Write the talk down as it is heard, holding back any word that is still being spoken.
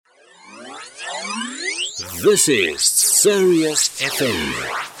This is Sirius FM.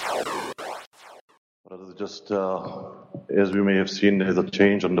 Just as we may have seen, there is a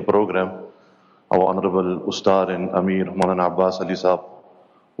change on the program. Our Honorable Ustad and Amir Maulana Abbas Ali Saab,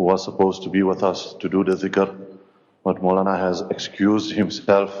 who was supposed to be with us to do the zikr, but Maulana has excused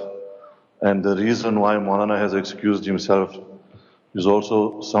himself. And the reason why Maulana has excused himself is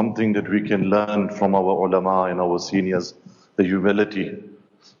also something that we can learn from our ulama and our seniors, the humility,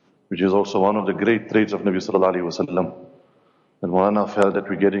 which is also one of the great traits of Nabi Sallallahu Alaihi Wasallam. And Maulana felt that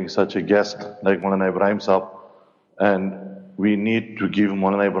we're getting such a guest like Maulana Ibrahim Saab, and we need to give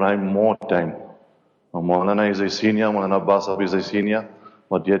Maulana Ibrahim more time. Now, Maulana is a senior, Maulana Abbas Saab is a senior,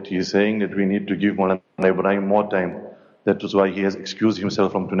 but yet he is saying that we need to give Maulana Ibrahim more time. That is why he has excused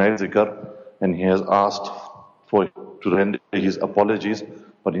himself from tonight's zikr, and he has asked to render his apologies.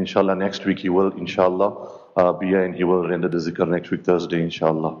 But inshallah next week he will inshallah be here, and he will render the zikr next week Thursday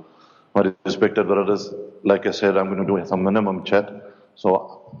inshallah. My respected brothers, like I said, I'm going to do some minimum chat.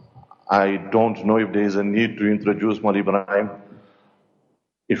 So I don't know if there is a need to introduce Maulana Ibrahim.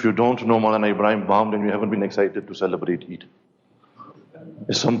 If you don't know Maulana Ibrahim Bham, then you haven't been excited to celebrate Eid.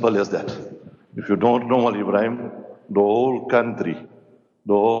 As simple as that. If you don't know Maulana Ibrahim, the whole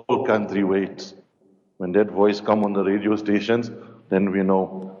country waits. When that voice comes on the radio stations, then we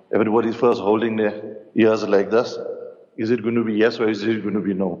know. Everybody's first holding their ears like this. Is it going to be yes or is it going to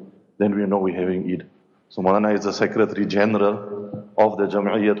be no? Then we know we're having Eid. So Maulana is the Secretary General of the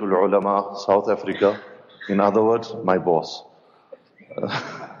Jam'iyyatul Ulama South Africa. In other words, my boss.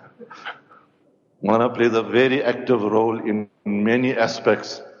 Maulana plays a very active role in many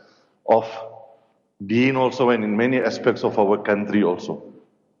aspects of Deen also, and in many aspects of our country also.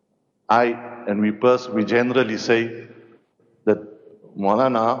 We generally say that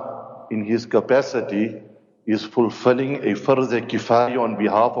Maulana, in his capacity, is fulfilling a farz kifaya on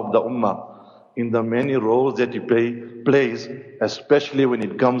behalf of the ummah in the many roles that he plays, especially when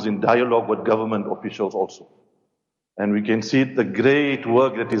it comes in dialogue with government officials also. And we can see the great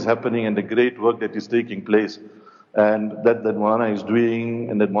work that is happening and the great work that is taking place, and that Maulana is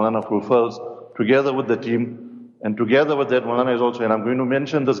doing and that Maulana fulfills together with the team. And together with that, Maulana is also, and I'm going to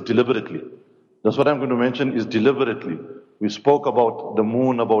mention this deliberately. That's what I'm going to mention is deliberately. We spoke about the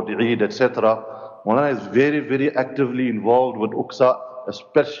moon, about the Eid, etc. Maulana is very, very actively involved with Uqsa,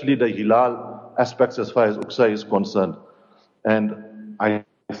 especially the Hilal aspects as far as Uqsa is concerned. And I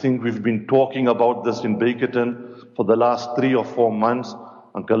think we've been talking about this in Bakerton for the last 3 or 4 months.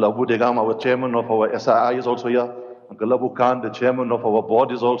 Uncle Abu Degam, our chairman of our SII, is also here. Uncle Abu Khan, the chairman of our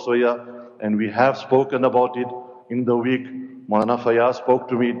board, is also here. And we have spoken about it in the week. Maulana Fayaz spoke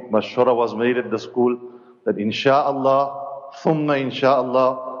to me, Mashwara was made at the school, that insha'Allah, thumma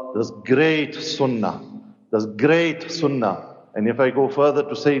insha'Allah, there's great sunnah. And if I go further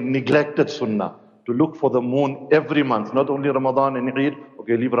to say neglected sunnah, to look for the moon every month, not only Ramadan and Eid,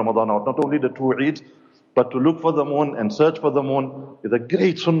 okay, leave Ramadan out, not only the 2 Eids, but to look for the moon and search for the moon is a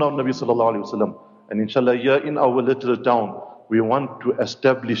great sunnah of Nabi Sallallahu Alaihi Wasallam. And inshallah, here in our little town, we want to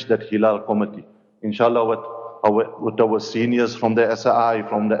establish that Hilal committee. Inshallah, with our seniors from the SI,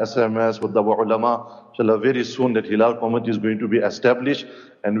 from the SMS, with our ulama, inshallah, very soon that Hilal committee is going to be established,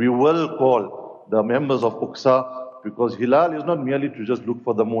 and we will call the members of Uqsa, because Hilal is not merely to just look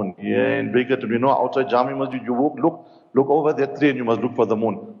for the moon. Yeah, in Bakerton, we know outside Jami Masjid, you look over that tree and you must look for the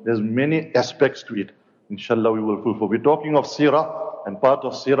moon. There's many aspects to it. Inshallah, we will fulfill. We're talking of Seerah, and part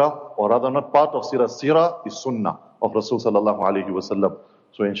of Seerah, or rather not part of Seerah, Seerah is Sunnah of Rasul Sallallahu Alaihi Wasallam.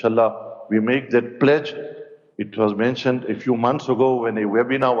 So inshallah, we make that pledge. It was mentioned a few months ago when a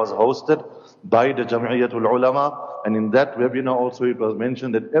webinar was hosted by the Jam'iyyatul Ulama, and in that webinar also it was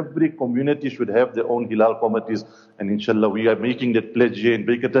mentioned that every community should have their own Hilal committees, and inshallah we are making that pledge here in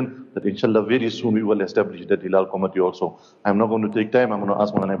Bakerton that inshallah very soon we will establish that Hilal committee also. I'm not going to take time, I'm going to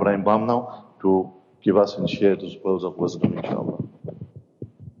ask Maulana Ibrahim Bham now to give us and share the pearls of wisdom inshallah.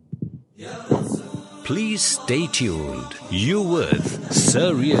 Please stay tuned. You with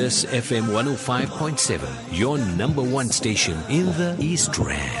Sirius FM 105.7, your number 1 station in the East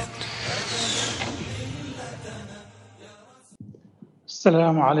Rand.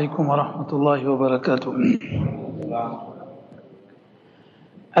 Assalamu alaikum wa rahmatullahi wa barakatuh.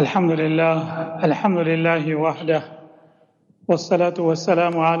 Alhamdulillahi wahdah. Wassalatu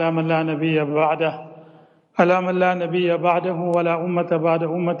wassalamu ala man la nabiyya ba'dah. على من لا نبي بعده ولا أمة بعد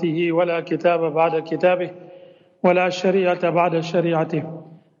أمته ولا كتاب بعد كتابه ولا شريعة بعد شريعته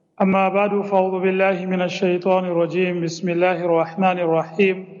أما بعد فأعوذ بالله من الشيطان الرجيم بسم الله الرحمن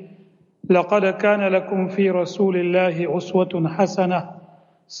الرحيم لقد كان لكم في رسول الله أسوة حسنة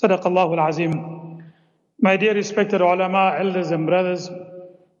صدق الله العظيم. My dear respected ulama, elders and brothers,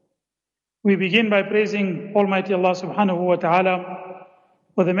 We begin by praising Almighty Allah subhanahu wa ta'ala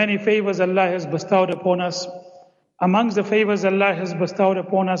for the many favors Allah has bestowed upon us. Amongst the favors Allah has bestowed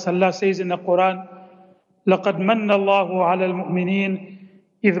upon us, Allah says in the Quran, لَقَدْ مَنَّ اللَّهُ عَلَى الْمُؤْمِنِينَ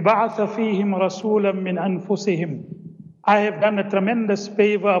إِذْ بَعَثَ فِيهِمْ رَسُولًا مِّنْ أَنفُسِهِمْ. I have done a tremendous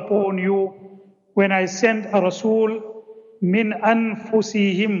favor upon you when I sent a Rasul min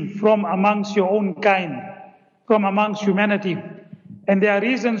anfusihim, from amongst your own kind, from amongst humanity. And there are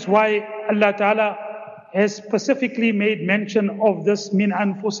reasons why Allah Ta'ala has specifically made mention of this min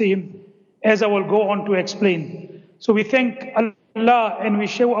anfusihim, as I will go on to explain. So we thank Allah and we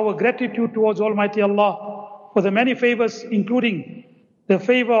show our gratitude towards Almighty Allah for the many favors, including the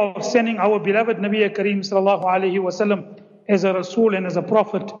favor of sending our beloved Nabi Kareem sallallahu alayhi wasallam as a Rasul and as a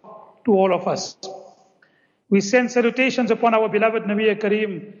Prophet to all of us. We send salutations upon our beloved Nabi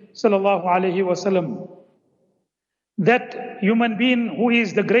Kareem sallallahu alayhi wasallam, that human being who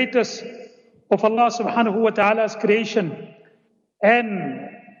is the greatest of Allah subhanahu wa ta'ala's creation and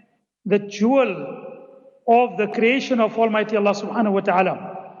the jewel of the creation of Almighty Allah subhanahu wa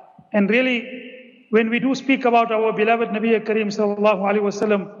ta'ala. And really, when we do speak about our beloved Nabi Kareem sallallahu alayhi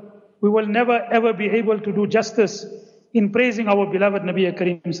wasallam, we will never ever be able to do justice in praising our beloved Nabi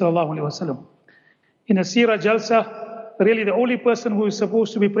Kareem sallallahu alayhi wasallam. In a Seerah Jalsa, really the only person who is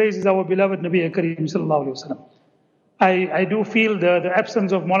supposed to be praised is our beloved Nabi Kareem sallallahu alayhi wasallam. I do feel the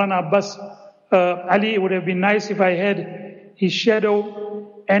absence of Maulana Abbas Ali. It would have been nice if I had his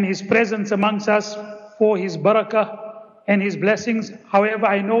shadow and his presence amongst us for his barakah and his blessings. However,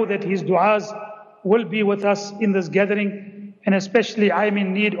 I know that his du'as will be with us in this gathering, and especially I am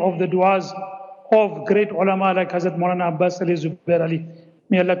in need of the du'as of great ulama like Hazrat Maulana Abbas Ali Zubair Ali.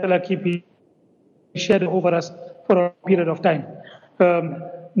 May Allah Ta'ala keep his shadow over us for a period of time.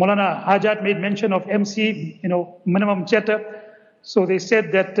 Maulana Hajat made mention of MC, minimum chatter. So they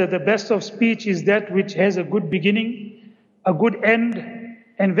said that the best of speech is that which has a good beginning, a good end,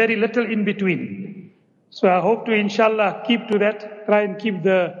 and very little in between. So I hope to, inshallah, keep to that, try and keep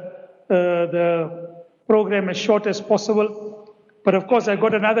the program as short as possible. But of course, I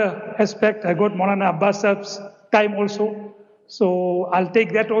got another aspect. I got Maulana Abbas's time also. So I'll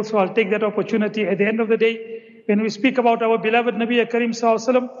take that also. I'll take that opportunity. At the end of the day, when we speak about our beloved Nabi Kareem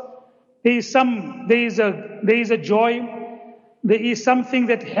sallallahu alaihi wasallam, there is a joy. There is something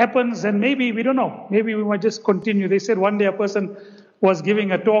that happens, and maybe, we don't know, maybe we might just continue. They said one day a person was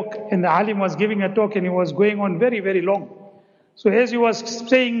giving a talk, and the alim was giving a talk, and he was going on very, very long. So as he was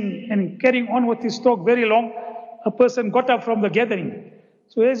saying and carrying on with his talk very long, a person got up from the gathering.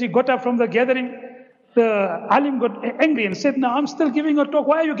 So as he got up from the gathering, the alim got angry and said, "Now I'm still giving a talk.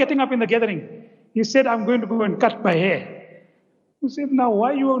 Why are you getting up in the gathering?" He said, "I'm going to go and cut my hair." He said, "Now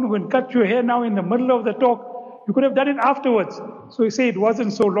why are you going to go and cut your hair now in the middle of the talk? You could have done it afterwards." So he said, "It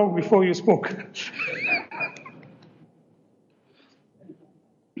wasn't so long before you spoke."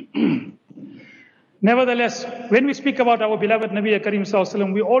 Nevertheless, when we speak about our beloved Nabi Kareem sallallahu alaihi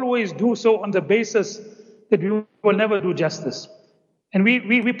wasallam, we always do so on the basis that we will never do justice. And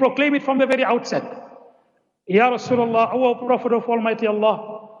we proclaim it from the very outset. Ya Rasulullah, our Prophet of Almighty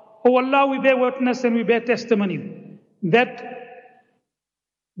Allah, O Allah, we bear witness and we bear testimony that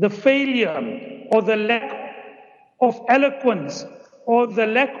the failure or the lack of eloquence or the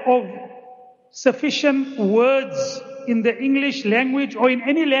lack of sufficient words in the English language or in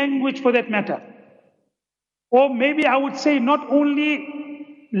any language for that matter, or maybe I would say not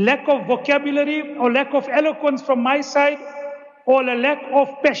only lack of vocabulary or lack of eloquence from my side or a lack of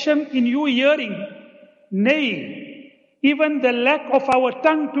passion in you hearing, nay, even the lack of our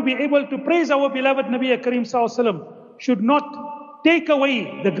tongue to be able to praise our beloved Nabi Kareem sallallahu alaihi wasallam should not take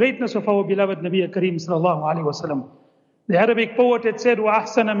away the greatness of our beloved Nabi Kareem sallallahu alaihi wasallam. The Arabic poet had said,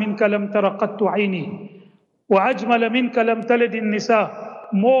 وَأَحْسَنَ مِنْكَ لَمْ تَرَ قَطُّ عَيْنِي وَأَجْمَلَ مِنْكَ لَمْ تَلِدِ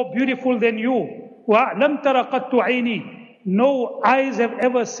النِّسَاء. More beautiful than you. وَلَمْ تَرَ قَطُّ عَيْنِي. No eyes have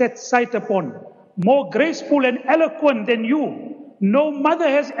ever set sight upon. More graceful and eloquent than you. No mother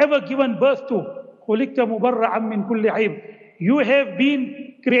has ever given birth to. خُلِقْتَ مُبَرَّعًا مِنْ كُلِّ عَيْبٍ. You have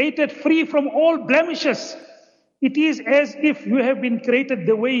been created free from all blemishes. It is as if you have been created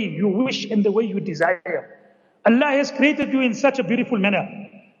the way you wish and the way you desire. Allah has created you in such a beautiful manner.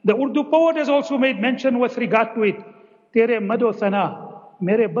 The Urdu poet has also made mention with regard to it. Tere mado thana,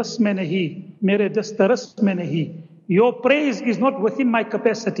 mere bas mein nahi, mere dastaras mein nahi. Your praise is not within my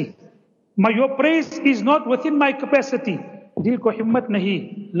capacity. Your praise is not within my capacity. Dil ko himmat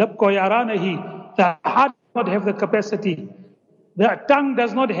nahi, lab ko yara nahi. The heart does not have the capacity. The tongue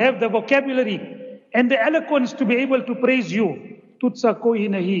does not have the vocabulary and the eloquence to be able to praise you. Tutsa koi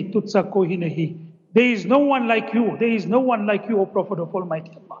nahi, tutsa koi nahi. There is no one like you. There is no one like you, O Prophet of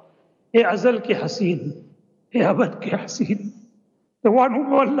Almighty Allah. E azal ke haseen, e abad ke haseen. The one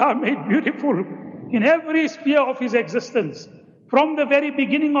whom Allah made beautiful in every sphere of his existence. From the very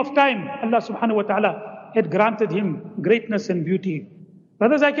beginning of time, Allah subhanahu wa ta'ala had granted him greatness and beauty.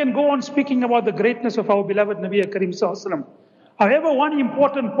 Brothers, I can go on speaking about the greatness of our beloved Nabi Karim Sallallahu Alaihi Wasallam. However, one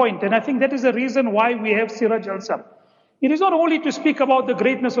important point, and I think that is the reason why we have Seerah Jalsa. It is not only to speak about the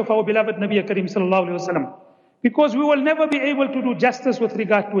greatness of our beloved Nabi Karim Sallallahu Alaihi Wasallam, because we will never be able to do justice with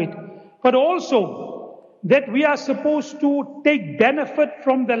regard to it, but also that we are supposed to take benefit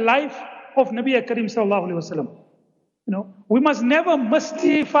from the life of Nabi Karim Sallallahu Alaihi Wasallam. We must never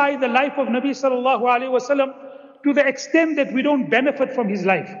mystify the life of Nabi Sallallahu Alaihi Wasallam to the extent that we don't benefit from his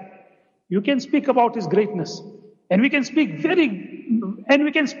life. You can speak about his greatness, and we can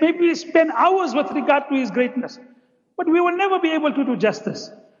maybe spend hours with regard to his greatness, but we will never be able to do justice.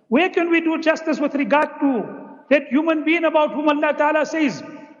 Where can we do justice with regard to that human being about whom Allah Ta'ala says,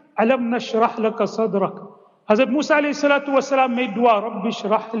 Alam nashrah laka sadrak. Hazrat Musa alayhi salatu wasalam made dua, Rabbi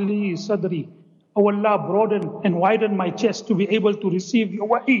shrah li sadri. Oh Allah, broaden and widen my chest to be able to receive your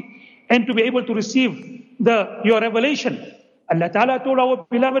wahi and to be able to receive your revelation. Allah Ta'ala told our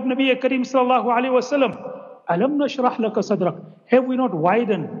beloved Nabi Karim Sallallahu Alaihi Wasallam, Alam nashrah laka sadrak. Have we not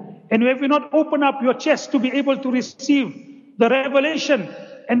widened and have we not opened up your chest to be able to receive the revelation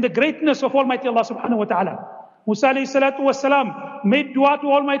and the greatness of Almighty Allah Subhanahu Wa Ta'ala? Musa alayhi salatu wasalam made dua to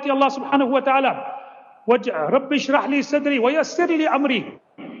Almighty Allah Subhanahu Wa Ta'ala, Rabbi shrah li sadri wa yassir li amri,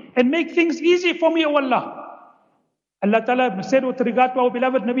 and make things easy for me, O Allah. Allah Ta'ala said with regard to our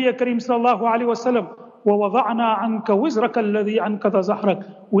beloved Nabi Karim Sallallahu Alaihi Wasallam, وَوَضَعْنَا عَنْكَ وِزْرَكَ الَّذِي أَنْقَضَ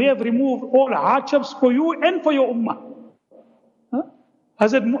ظَهْرَكَ. We have removed all hardships for you and for your ummah.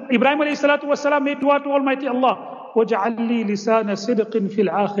 Hazrat Ibrahim alayhi salatu wasalam made dua to Almighty Allah, وَجَعَلْ لِي لِسَانَ صِدْقٍ فِي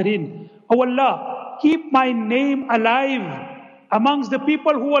الْآخِرِينَ. O Allah, keep my name alive amongst the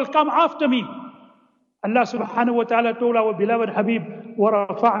people who will come after me. Allah subhanahu wa ta'ala told our beloved Habib,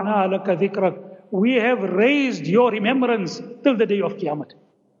 وَرَفَعْنَا لَكَ ذِكْرَكَ. We have raised your remembrance till the day of Qiyamah.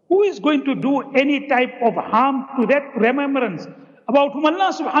 Who is going to do any type of harm to that remembrance about whom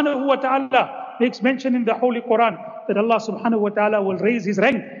Allah subhanahu wa ta'ala makes mention in the Holy Quran, that Allah subhanahu wa ta'ala will raise his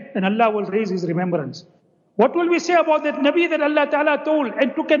rank and Allah will raise his remembrance? What will we say about that Nabi that Allah ta'ala told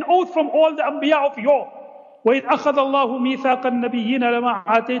and took an oath from all the Anbiya of yore? وَإِذْ أَخَذَ اللَّهُ مِيثَاقَ النَّبِيِّينَ لَمَا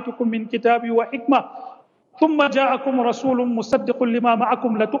آتَيْتُكُم مِّن كِتَابٍ وَحِكْمَةٍ ثُمَّ جَاءَكُمْ رَسُولٌ مُصَدِّقٌ لِمَا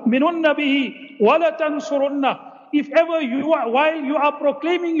مَعَكُمْ لَتُؤْمِنُنَّ بِهِ وَلَتَنْصُرُنَّ. If ever while you are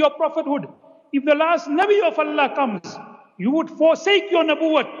proclaiming your prophethood, if the last Nabi of Allah comes, you would forsake your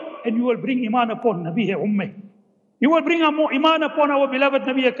Nabuwat and you will bring Iman upon Nabi Ummah. You will bring Iman upon our beloved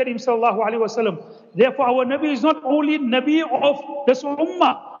Nabi Karim Sallallahu Alaihi Wasallam. Therefore our Nabi is not only Nabi of this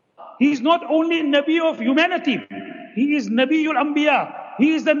Ummah, he is not only Nabi of humanity, he is Nabiul Anbiya,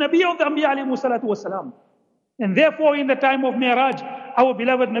 he is the Nabi of the Anbiya alayhi salatu wasalam. And therefore in the time of Mi'raj, our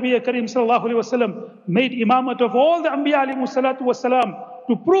beloved Nabi Karim Sallallahu Alaihi Wasallam made imamat of all the Anbiya alayhi salatu wasalam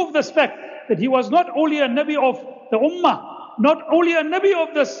to prove this fact that he was not only a Nabi of the Ummah, not only a Nabi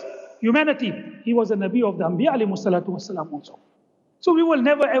of this humanity, he was a Nabi of the Anbiya alayhi salatu wasalam also. So we will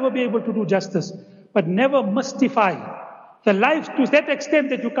never ever be able to do justice, but never mystify the life to that extent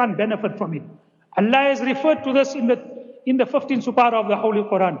that you can't benefit from it. Allah has referred to this in the 15th surah of the Holy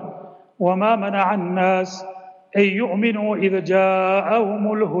Quran. وَمَا مَنَعَ النَّاسِ أَن يُؤْمِنُوا إِذْ جَاءَهُمُ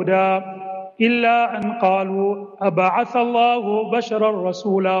الْهُدَى إِلَّا أَنْ قَالُوا أَبَعَثَ اللَّهُ بَشَرًا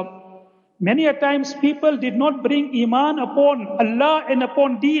رَسُولًا. Many a times people did not bring Iman upon Allah and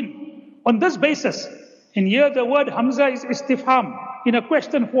upon Deen on this basis. And here the word Hamza is istifham in a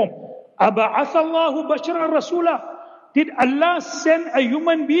question form. أَبَعَثَ اللَّهُ بَشَرًا رَسُولًا. Did Allah send a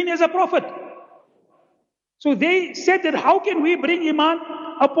human being as a prophet? So they said that how can we bring Iman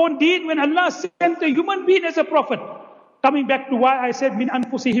upon Deen when Allah sent a human being as a prophet? Coming back to why I said min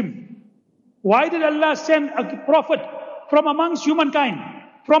anfusihim. Why did Allah send a prophet from amongst humankind?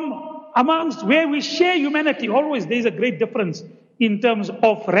 From amongst where we share humanity. Always there is a great difference in terms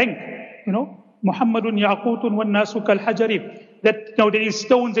of rank. Muhammadun yaqutun wan nasu kal hajari. That now there is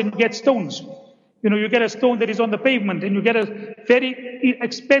stones and you get stones. You get a stone that is on the pavement and you get a very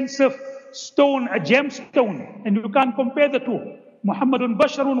expensive stone, a gemstone, and you can't compare the two. Muhammadun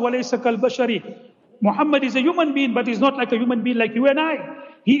basharun wa laysa kal bashari. Muhammad is a human being, but he's not like a human being like you and I.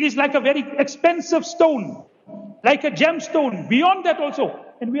 He is like a very expensive stone, like a gemstone. Beyond that also.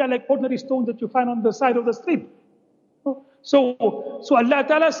 And we are like ordinary stones that you find on the side of the street. So Allah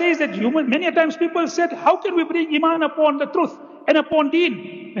Ta'ala says that many a times people said, how can we bring Iman upon the truth and upon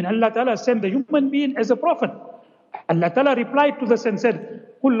Deen when Allah Ta'ala sent the human being as a prophet? Allah Ta'ala replied to this and said,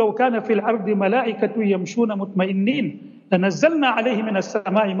 قُلْ لَوْ كَانَ فِي الْأَرْضِ مَلَائِكَةٌ يَمْشُونَ مُطْمَئِنِّينَ لَنَزَّلْنَا عَلَيْهِ مِنَ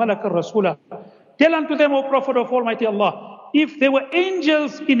السَّمَاءِ مَلَكًا رَسُولًا. Tell unto them, O Prophet of Almighty Allah, if there were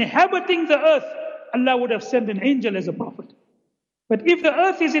angels inhabiting the earth, Allah would have sent an angel as a prophet. But if the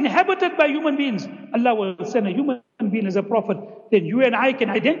earth is inhabited by human beings, Allah will send a human being as a prophet. Then you and I can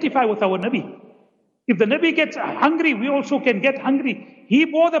identify with our Nabi. If the Nabi gets hungry, we also can get hungry. He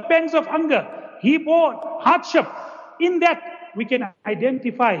bore the pangs of hunger. He bore hardship. In that, we can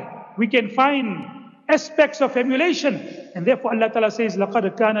identify. We can find aspects of emulation. And therefore Allah Ta'ala says,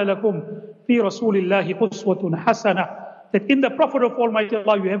 لَقَدْ كَانَ لَكُمْ فِي رَسُولِ اللَّهِ قُسْوَةٌ حَسَنَةٌ. That in the Prophet of Almighty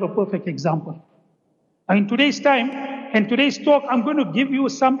Allah, you have a perfect example. In today's time and today's talk, I'm going to give you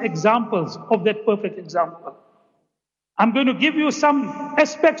some examples of that perfect example. I'm going to give you some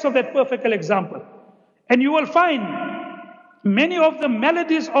aspects of that perfect example. And you will find many of the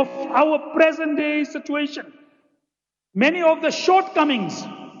maladies of our present day situation, many of the shortcomings,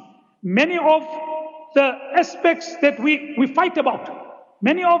 many of the aspects that we fight about,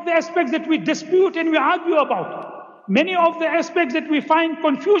 many of the aspects that we dispute and we argue about, many of the aspects that we find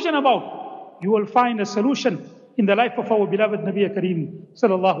confusion about. You will find a solution in the life of our beloved Nabi Kareem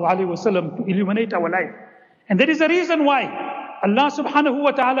sallallahu alaihi wasallam to illuminate our life. And that is the reason why Allah subhanahu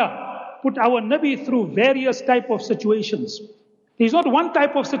wa ta'ala put our Nabi through various type of situations. There is not one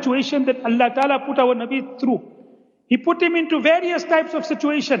type of situation that Allah ta'ala put our Nabi through. He put him into various types of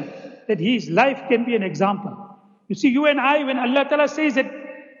situation that his life can be an example. You see, you and I, when Allah ta'ala says that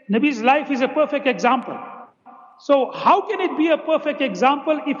Nabi's life is a perfect example, so how can it be a perfect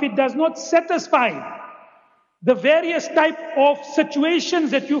example if it does not satisfy the various type of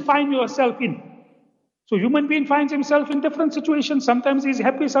situations that you find yourself in? So human being finds himself in different situations. Sometimes he's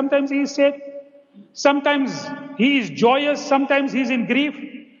happy, sometimes he is sad. Sometimes he is joyous, sometimes he's in grief.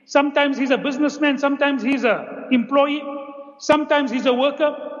 Sometimes he's a businessman, sometimes he's an employee. Sometimes he's a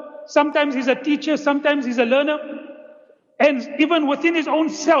worker, sometimes he's a teacher, sometimes he's a learner. And even within his own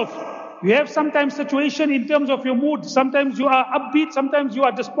self, you have sometimes situation in terms of your mood. Sometimes you are upbeat, sometimes you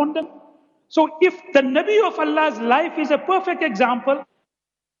are despondent. So if the Nabi of Allah's life is a perfect example,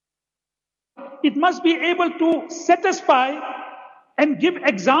 it must be able to satisfy and give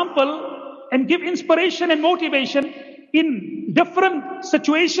example and give inspiration and motivation in different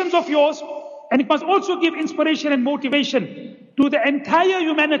situations of yours. And it must also give inspiration and motivation to the entire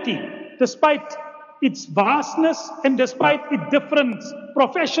humanity, despite its vastness and despite its different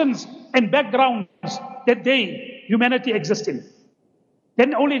professions and backgrounds that humanity exists in.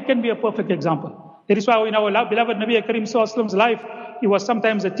 Then only it can be a perfect example. That is why in our beloved Nabi Kareem Sallallahu Alaihi Wasallam's life, he was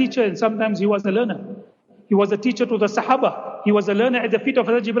sometimes a teacher and sometimes he was a learner. He was a teacher to the Sahaba. He was a learner at the feet of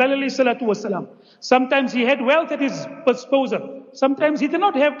Hazrat Jibreel alayhi salatu wasalam. Sometimes he had wealth at his disposal. Sometimes he did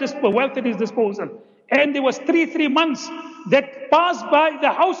not have wealth at his disposal. And there was three months that passed by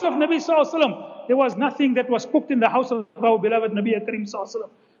the house of Nabi Sallallahu Alaihi Wasallam. There was nothing that was cooked in the house of our beloved Nabi Kareem Sallallahu Alaihi Wasallam.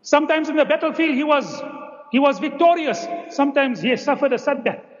 Sometimes in the battlefield he was victorious. Sometimes he suffered a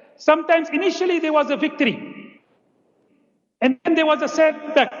setback. Sometimes initially there was a victory. And then there was a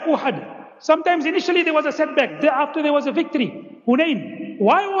setback, Uhud. Sometimes initially there was a setback. Thereafter there was a victory, Hunain.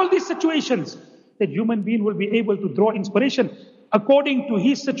 Why all these situations? That human being will be able to draw inspiration according to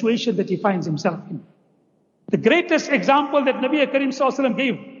his situation that he finds himself in. The greatest example that Nabi Kareem Sallallahu Alaihi Wasallam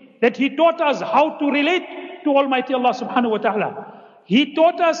gave, that he taught us how to relate to Almighty Allah subhanahu wa ta'ala. He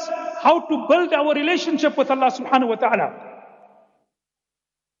taught us how to build our relationship with Allah subhanahu wa ta'ala.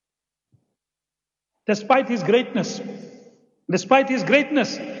 Despite his greatness,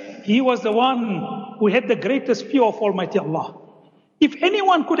 he was the one who had the greatest fear of Almighty Allah. If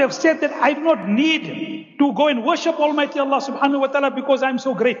anyone could have said that I do not need to go and worship Almighty Allah subhanahu wa ta'ala because I'm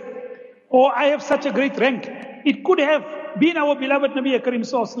so great, or I have such a great rank, it could have been our beloved Nabi Kareem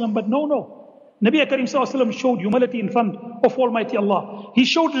Sallallahu Alaihi Wasallam, but no. Nabi Kareem Sallallahu Alaihi Wasallam showed humility in front of Almighty Allah. He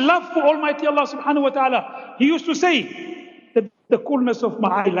showed love for Almighty Allah subhanahu wa ta'ala. He used to say that the coolness of my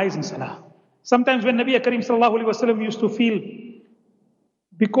eye lies in salah. Sometimes when Nabi Kareem Sallallahu Alaihi Wasallam used to feel,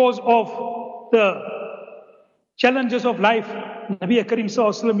 because of the challenges of life, Nabi Kareem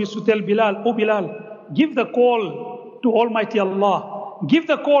Sallallahu Alaihi Wasallam used to tell Bilal, "Oh Bilal, give the call to Almighty Allah. Give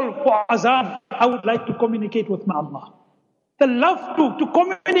the call for azan. I would like to communicate with my Allah." The love to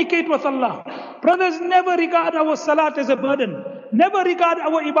communicate with Allah. Brothers, never regard our salat as a burden. Never regard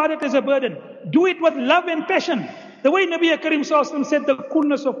our ibadat as a burden. Do it with love and passion. The way Nabi Kareem Sallallahu Alaihi Wasallam said, the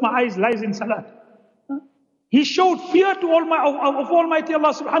coolness of my eyes lies in salat. He showed fear to of Almighty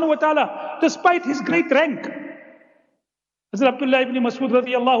Allah subhanahu wa ta'ala despite his great rank. Hazrat Abdullah ibn Mas'ud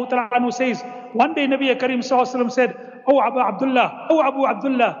radiyallahu ta'ala anhu says, one day Nabi Kareem Sallallahu Alaihi Wasallam said, "Oh Abu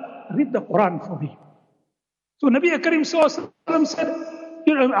Abdullah, read the Quran for me." So Nabi Kareem Sallallahu Alaihi Wasallam said,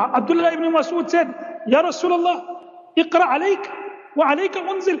 Abdullah ibn Mas'ud said, "Ya Rasulullah, Iqra alayk wa alayka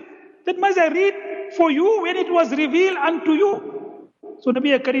unzil. That must I read for you when it was revealed unto you. So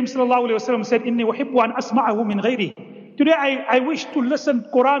Nabi Kareem sallallahu alayhi wa sallam said, Inni uhibbu an asma'ahu min ghayri. Today I wish to listen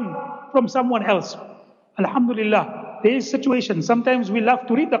Quran from someone else. Alhamdulillah, there is situation. Sometimes we love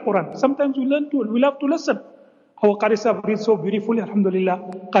to read the Quran. Sometimes we love to listen. Our Qari Sahib reads so beautifully, Alhamdulillah,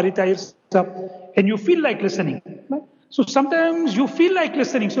 Qari Tahir Sahib. And you feel like listening. Right? So sometimes you feel like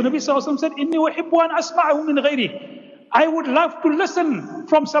listening. So Nabi sallallahu alayhi wa sallam said, Inni uhibbu an asma'ahu min ghayri. I would love to listen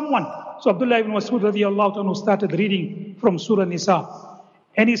from someone. So Abdullah ibn Mas'ud radiyallahu anhu started reading from Surah Nisa.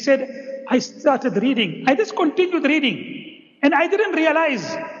 And he said, I started reading. I just continued reading. And I didn't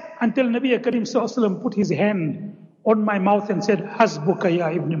realize until Nabi Kareem sallallahu alayhi wa sallam put his hand on my mouth and said, Hasbuka ya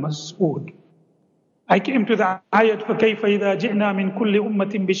ibn Mas'ud. I came to the ayat, فَكَيْفَ إِذَا جِئْنَا مِنْ كُلِّ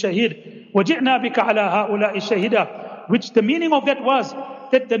أُمَّةٍ بِشَهِيدٍ وَجِئْنَا بِكَ عَلَىٰ هَؤُلَاءِ شَهِيدًا. Which the meaning of that was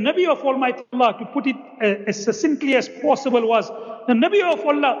that the Nabi of Almighty Allah, to put it as succinctly as possible, was the Nabi of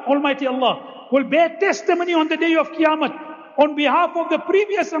Allah, Almighty Allah, will bear testimony on the day of Qiyamah on behalf of the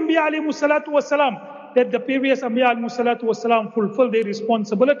previous Anbiya alayhi salatu wasalam, that the previous Anbiya alayhi salatu wasalam fulfill their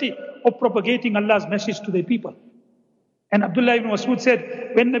responsibility of propagating Allah's message to their people. And Abdullah ibn Mas'ud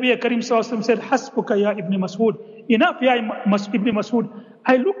said, when Nabi Kareem sallallahu alayhi wa sallam said, Hasbuka ya ibn Mas'ud, enough ya ibn Mas'ud,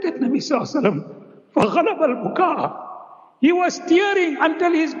 I looked at Nabi sallallahu alayhi wa sallam, فَغَلَبَ الْبُكَاءَ. He was tearing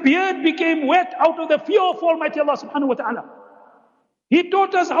until his beard became wet out of the fear of Almighty Allah subhanahu wa ta'ala. He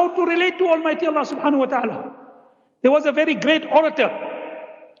taught us how to relate to Almighty Allah subhanahu wa ta'ala. There was a very great orator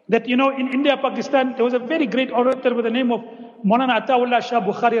that, in India, Pakistan, there was a very great orator with the name of Maulana Ataullah Shah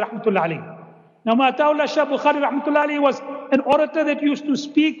Bukhari rahmatullah alayhi. Now, Ataullah Shah Bukhari rahmatullah alayhi was an orator that used to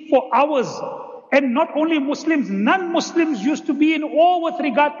speak for hours. And not only Muslims, non-Muslims used to be in awe with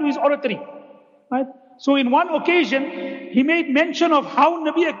regard to his oratory. Right? So in one occasion, he made mention of how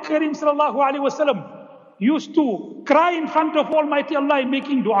Nabi Kareem sallallahu alayhi wa sallam used to cry in front of Almighty Allah in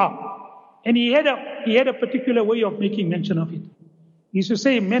making dua. And he had a particular way of making mention of it. He used to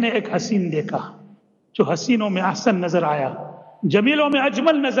say, Maine ek hasin dekha, jo hasino mein ahsan nazar aaya, jamilo mein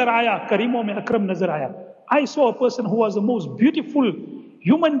ajmal nazar aaya, karimo mein akram nazar aaya. I saw a person who was the most beautiful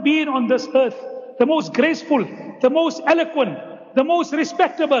human being on this earth, the most graceful, the most eloquent, the most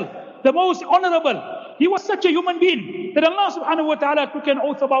respectable, the most honorable. He was such a human being that Allah subhanahu wa ta'ala took an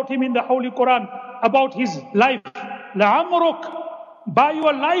oath about him in the Holy Quran, about his life. La'amruk, by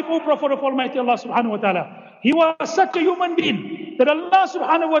your life, O Prophet of Almighty Allah subhanahu wa ta'ala. He was such a human being that Allah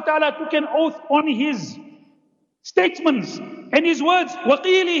subhanahu wa ta'ala took an oath on his statements and his words.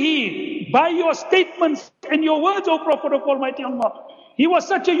 Waqilihi, by your statements and your words, O Prophet of Almighty Allah. He was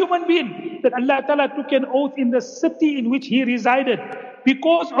such a human being that Allah ta'ala took an oath in the city in which he resided.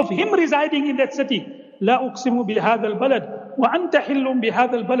 Because of him residing in that city. لا أقسم بهذا البلد وأنت حل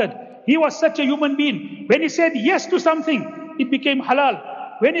بهذا البلد. He was such a human being. When he said yes to something, it became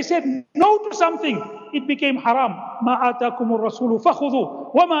halal. When he said no to something, it became haram. ما آتاكم الرسول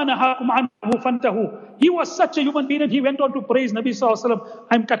فخذوا وما نهاكم عنه فانتهوا. He was such a human being, and he went on to praise Nabi sallallahu alaihi wasallam.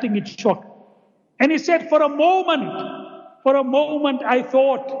 I'm cutting it short. And he said, for a moment I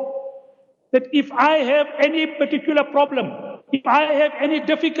thought that if I have any particular problem, if I have any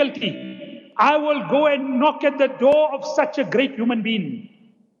difficulty, I will go and knock at the door of such a great human being.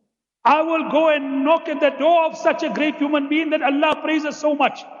 I will go and knock at the door of such a great human being that Allah praises so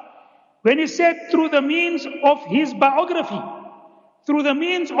much. When he said through the means of his biography, through the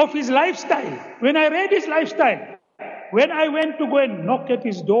means of his lifestyle, when I read his lifestyle, when I went to go and knock at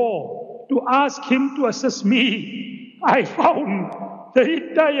his door to ask him to assist me, I found the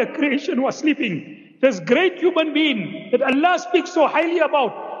entire creation was sleeping. This great human being that Allah speaks so highly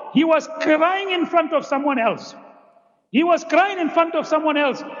about, he was crying in front of someone else. He was crying in front of someone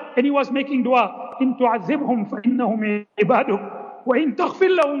else, and he was making dua. إِن تُعَذِّبْهُمْ فَإِنَّهُمْ عِبَادُكَ وَإِن تَغْفِرْ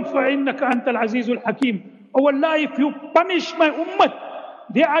لَهُمْ فَإِنَّكَ أَنْتَ الْعَزِيزُ الْحَكِيمُ. Oh Allah, if you punish my ummah,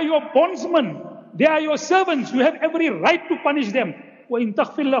 they are your bondsmen, they are your servants, you have every right to punish them. وَإِن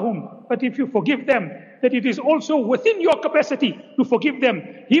تَغْفِرْ لَهُمْ, but if you forgive them, that it is also within your capacity to forgive them.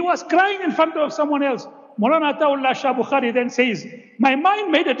 He was crying in front of someone else. Maulana Ataullah Shah Bukhari then says, my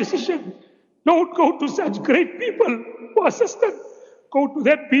mind made a decision. Don't go to such great people for assistance. Go to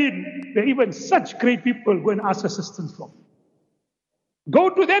that being where even such great people go and ask assistance from. Go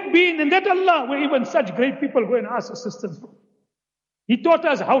to that being and that Allah where even such great people go and ask assistance from. He taught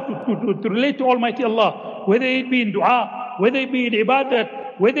us how to relate to Almighty Allah, whether it be in dua, whether it be in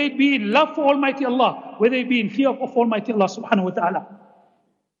ibadat, whether it be in love for Almighty Allah, whether it be in fear of Almighty Allah subhanahu wa ta'ala.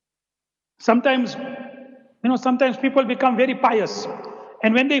 Sometimes people become very pious.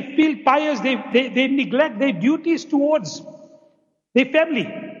 And when they feel pious, they neglect their duties towards their family,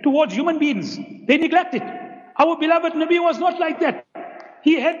 towards human beings. They neglect it. Our beloved Nabi was not like that.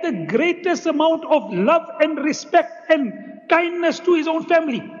 He had the greatest amount of love and respect and kindness to his own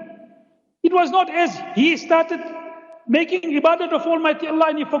family. It was not as he started making ibadat of Almighty Allah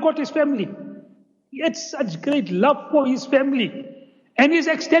and he forgot his family. He had such great love for his family and his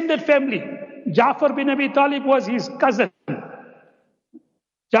extended family. Ja'far bin Abi Talib was his cousin.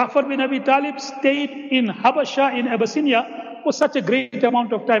 Ja'far bin Abi Talib stayed in Habasha in Abyssinia for such a great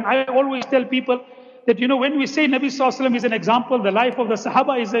amount of time. I always tell people that, when we say Nabi Sallallahu Alaihi Wasallam is an example, the life of the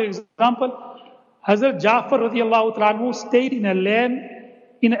Sahaba is an example, Hazrat Ja'far radiallahu ta'ala stayed in a land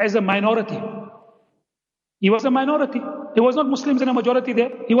as a minority. He was a minority. There was not Muslims in a majority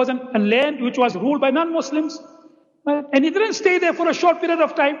there. He was in a land which was ruled by non-Muslims. And he didn't stay there for a short period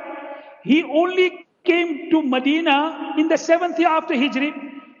of time. He only came to Medina in the 7th year after Hijri.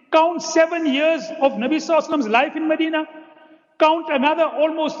 Count 7 years of Nabi Sallallahu Alaihi Wasallam's life in Medina. Count another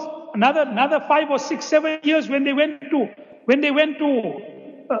 5 or 6, 7 years when they went to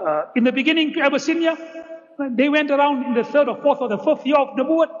in the beginning to Abyssinia. They went around in the 3rd or 4th or the 5th year of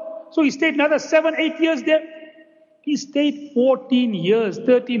Nabuwwat. So he stayed another 7, 8 years there. He stayed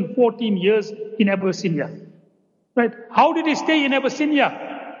 13, 14 years in Abyssinia. Right? How did he stay in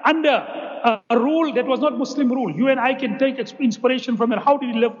Abyssinia? Under a rule that was not Muslim rule. You and I can take inspiration from it. How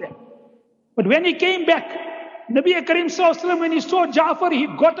did he live there? But when he came back, Nabi Karim Sallallahu Alaihi Wasallam, when he saw Ja'far, he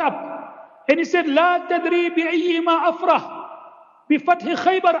got up and he said, La tadri bi'ayyima afrah, bi fathi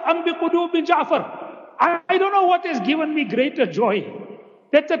Khaybar am bi qudubi Ja'far. I don't know what has given me greater joy.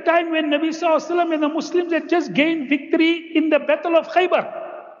 That's the time when Nabi Sallallahu Alaihi Wasallam and the Muslims had just gained victory in the battle of Khaybar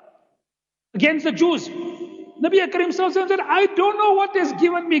against the Jews. Nabi Karim Sallallahu Alaihi Wasallam said, I don't know what has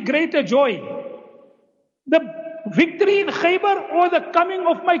given me greater joy. The victory in Khaybar or the coming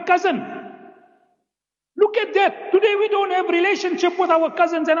of my cousin. Look at that. Today we don't have relationship with our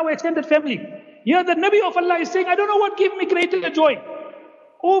cousins and our extended family. Here the Nabi of Allah is saying, I don't know what gave me greater joy.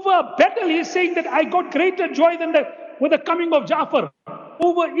 Over a battle, he is saying that I got greater joy than with the coming of Ja'far.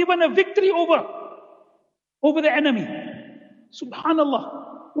 Over even a victory over the enemy.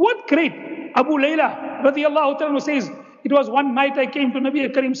 Subhanallah. What great. Abu Layla radiallahu ta'ala says, it was one night I came to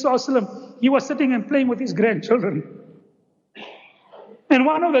Nabi Karim Sallallahu Alaihi Wasallam. He was sitting and playing with his grandchildren. And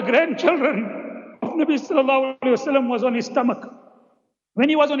one of the grandchildren of Nabi Sallallahu Alaihi Wasallam was on his stomach. When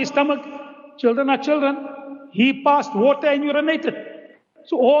he was on his stomach, children are children, he passed water and urinated.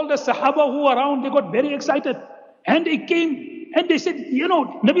 So all the Sahaba who were around, they got very excited. And he came and they said,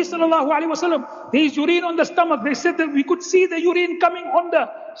 Nabi Sallallahu Alaihi Wasallam, there is urine on the stomach. They said that we could see the urine coming on the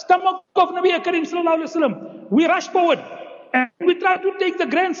stomach of Nabi Karim Sallallahu Alaihi Wasallam. We rushed forward and we tried to take the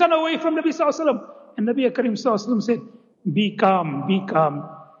grandson away from Nabi Sallallahu Alaihi Wasallam. And Nabi Karim Sallallahu Alaihi Wasallam said, be calm,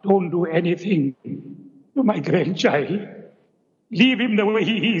 don't do anything to my grandchild. Leave him the way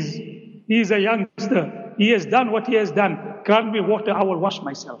he is. He is a youngster. He has done what he has done. Grant me water, I will wash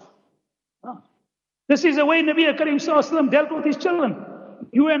myself. This is the way Nabi Karim Sallallahu Alaihi Wasallam dealt with his children.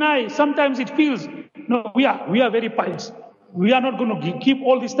 You and I, sometimes it feels, no, we are very pious. We are not going to keep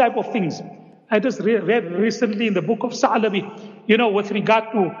all these type of things. I just read recently in the book of Sa'alabi, with regard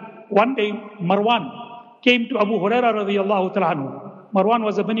to one day Marwan came to Abu Huraira radiallahu ta'ala anhu. Marwan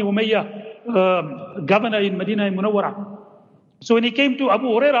was a Bani Umayyah governor in Medina Munawwara. So when he came to Abu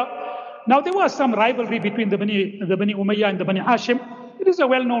Huraira, now there was some rivalry between the Bani Umayyah and the Bani Hashim. It is a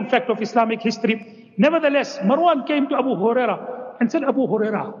well-known fact of Islamic history. Nevertheless, Marwan came to Abu Huraira and said, Abu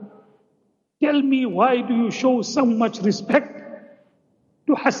Huraira, tell me, why do you show so much respect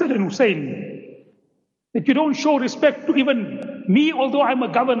to Hassan and Hussein? That you don't show respect to even me, although I'm a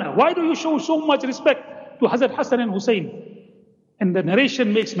governor. Why do you show so much respect to Hazrat Hassan and Hussein? And the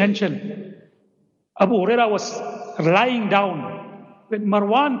narration makes mention, Abu Huraira was lying down. When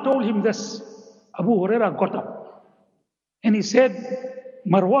Marwan told him this, Abu Huraira got up. And he said,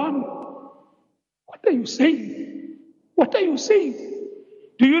 Marwan, what are you saying? What are you saying?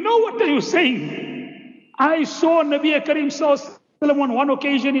 Do you know what are you saying? I saw Nabi Karim Sallallahu Alaihi Wasallam on one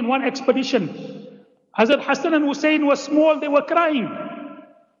occasion in one expedition. Hazrat Hassan and Hussein were small, they were crying.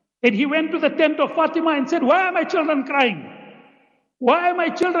 And he went to the tent of Fatima and said, why are my children crying? Why are my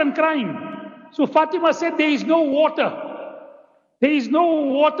children crying? So Fatima said, there is no water. There is no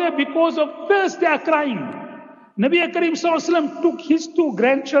water because of thirst they are crying. Nabi Karim Sallallahu Alaihi Wasallam took his 2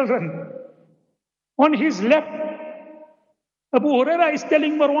 grandchildren. On his lap, Abu Huraira is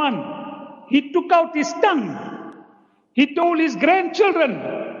telling Marwan, he took out his tongue. He told his grandchildren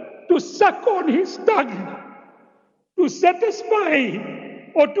to suck on his tongue, to satisfy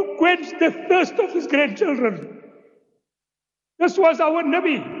or to quench the thirst of his grandchildren. This was our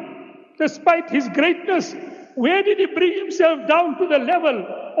Nabi. Despite his greatness, Where did he bring himself down to the level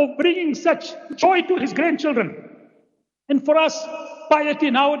of bringing such joy to his grandchildren? And for us,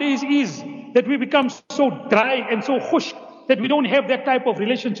 piety nowadays is that we become so dry and so khush that we don't have that type of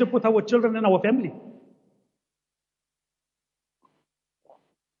relationship with our children and our family.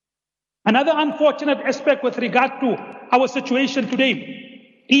 Another unfortunate aspect with regard to our situation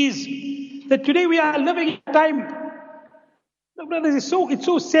today is that today we are living in a time, brothers, it's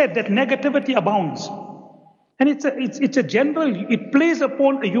so sad that negativity abounds. And it's a general, it plays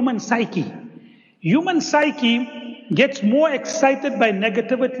upon a human psyche. Human psyche gets more excited by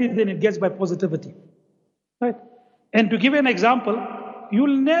negativity than it gets by positivity. Right? And to give you an example,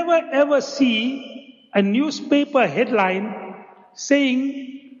 you'll never ever see a newspaper headline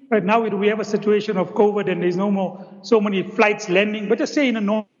saying, right now we have a situation of COVID and there's no more so many flights landing, but just say in a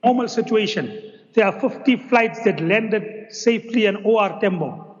normal situation, there are 50 flights that landed safely in OR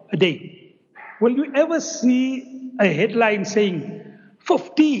Tembo a day. Will you ever see a headline saying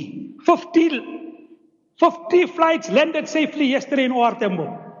 50 flights landed safely yesterday in OR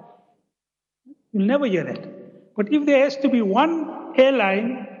Tembo? You'll never hear that. But if there has to be one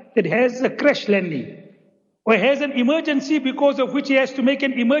airline that has a crash landing or has an emergency because of which he has to make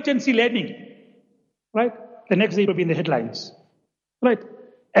an emergency landing, right? The next day it will be in the headlines, right?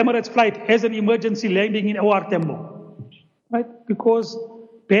 Emirates flight has an emergency landing in OR Tembo, right? Because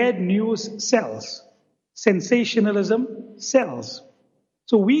bad news sells. Sensationalism sells.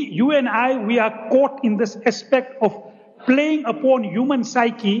 So you and I, we are caught in this aspect of playing upon human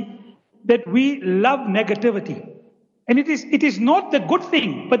psyche that we love negativity. And it is not the good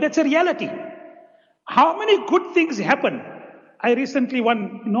thing, but that's a reality. How many good things happen? I recently,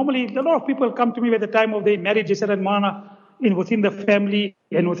 normally a lot of people come to me at the time of their marriage, they said, Mana, within the family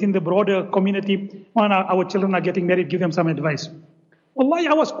and within the broader community, Mana, our children are getting married, give them some advice. Wallahi,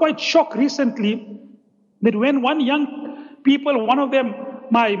 I was quite shocked recently that when one of them,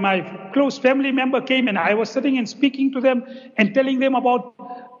 my close family member came and I was sitting and speaking to them and telling them about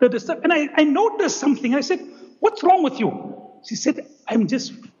the stuff. And I noticed something. I said, what's wrong with you? She said, I'm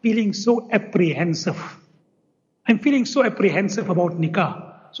just feeling so apprehensive. I'm feeling so apprehensive about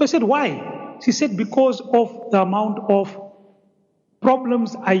nikah. So I said, why? She said, because of the amount of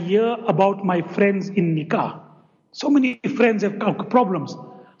problems I hear about my friends in nikah. So many friends have problems.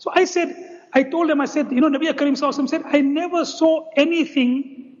 So I told them, Nabi Karim Sallallahu Alaihi Wasallam said, I never saw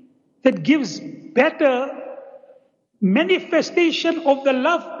anything that gives better manifestation of the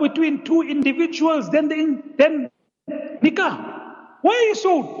love between two individuals than nikah. Why are you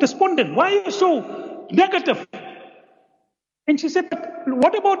so despondent? Why are you so negative? And she said,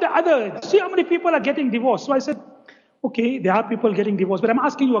 what about the other? See how many people are getting divorced? So I said, okay, there are people getting divorced, but I'm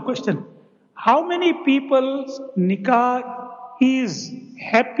asking you a question. How many people's nikah is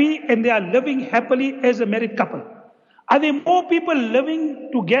happy and they are living happily as a married couple? Are there more people living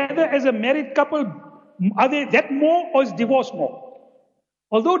together as a married couple? Are they that more, or is divorce more?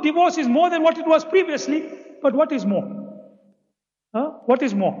 Although divorce is more than what it was previously, but what is more? What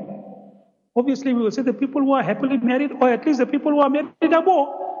is more? Obviously we will say the people who are happily married, or at least the people who are married are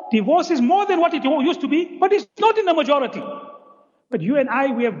more. Divorce is more than what it used to be, but it's not in the majority. But you and I,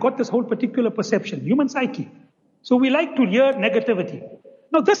 we have got this whole particular perception, human psyche. So we like to hear negativity.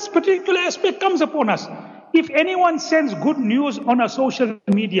 Now this particular aspect comes upon us. If anyone sends good news on a social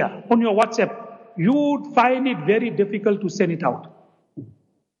media, on your WhatsApp, you would find it very difficult to send it out.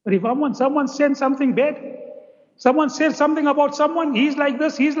 But if someone sends something bad, someone says something about someone, he's like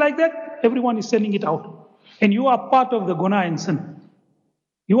this, he's like that, everyone is sending it out. And you are part of the guna and sin.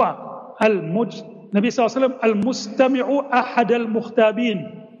 You are Nabi Sallallahu Alaihi Wasallam, al-mustami'u ahad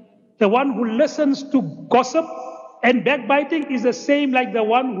al-mukhtabin. The one who listens to gossip and backbiting is the same like the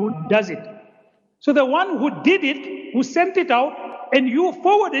one who does it. So the one who did it, who sent it out, and you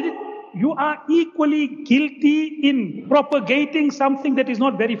forwarded it, you are equally guilty in propagating something that is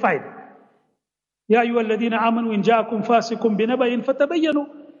not verified. Ya ayyuhalladhina amanu in ja'akum fasiqun binaba'in fatabayyanu.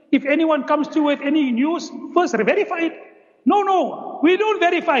 If anyone comes to you with any news, first verify it. No, we don't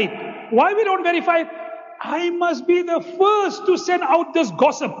verify it. Why we don't verify it? I must be the first to send out this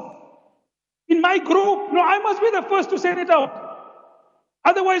gossip. In my group, no, I must be the first to send it out.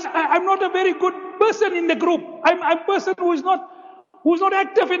 Otherwise, I'm not a very good person in the group. I'm a person who is not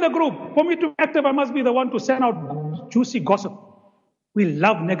active in the group. For me to be active, I must be the one to send out juicy gossip. We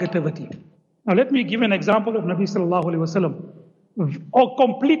love negativity. Now let me give an example of Nabi Sallallahu Alaihi Wasallam, or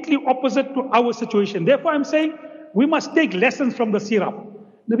completely opposite to our situation. Therefore, I'm saying we must take lessons from the Seerah.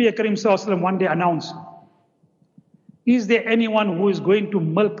 Nabi Karim Sallallahu Alaihi Wasallam one day announced, is there anyone who is going to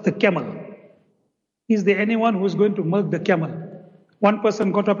milk the camel? Is there anyone who is going to milk the camel? One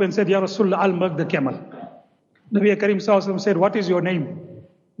person got up and said, Ya Rasulullah, I'll milk the camel. Nabi Karim Sallallahu Alaihi Wasallam said, what is your name?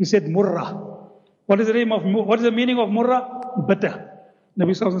 He said, Murrah. What is the meaning of Murrah? Bitter.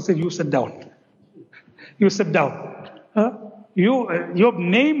 Nabi Sallallahu Alaihi Wasallam said, you sit down. You sit down. Your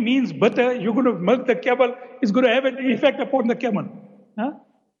name means bitter. You're going to milk the camel. It's going to have an effect upon the camel. Now,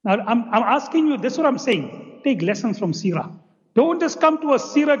 I'm asking you, this is what I'm saying. Take lessons from Seerah. Don't just come to a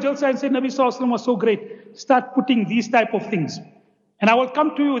Seerah Jalsa and say Nabi Sallallahu Alaihi Wasallam was so great. Start putting these type of things. And I will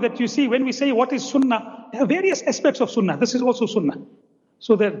come to you that you see, when we say what is Sunnah, there are various aspects of Sunnah. This is also Sunnah.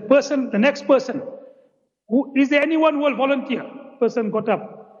 So the next person, is there anyone who will volunteer? Person got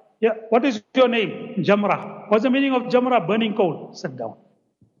up. Yeah, what is your name? Jamra. What's the meaning of Jamra? Burning coal. Sit down.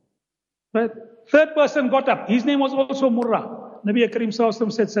 Right? Third person got up. His name was also Murrah. Nabi Karim Sallallahu Alaihi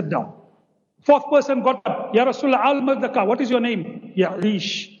Wasallam said, sit down. Fourth person got up. Ya Rasulullah al-Magdaka. What is your name? Ya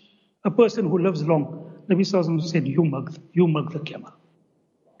Rish. A person who lives long. Nabi Sallallahu Alaihi Wasallam said, you milk the camel.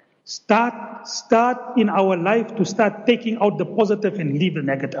 Start in our life to start taking out the positive and leave the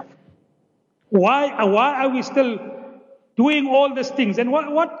negative. Why are we still doing all these things? And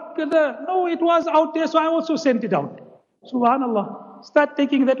no, it was out there, so I also sent it out. Subhanallah. Start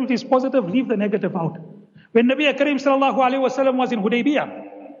taking that which is positive, leave the negative out. When Nabi Karim Sallallahu Alaihi Wasallam was in Hudaybiyah,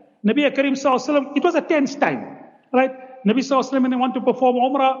 Nabi Karim Sallallahu Alaihi Wasallam, it was a tense time, right? Nabi Sallallahu Alaihi Wasallam, when they want to perform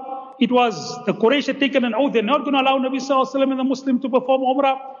Umrah, it was the Quraysh had taken an oath, they're not going to allow Nabi Sallallahu Alaihi Wasallam and the Muslim to perform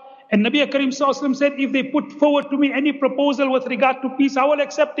Umrah. And Nabi Karim Sallallahu Alaihi Wasallam said, if they put forward to me any proposal with regard to peace, I will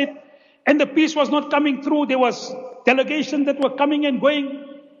accept it. And the peace was not coming through. There was delegations that were coming and going.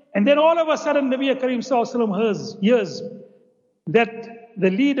 And then all of a sudden, Nabi Karim Sallallahu Alaihi Wasallam hears that the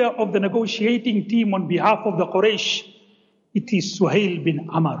leader of the negotiating team on behalf of the Quraysh, it is Suhail bin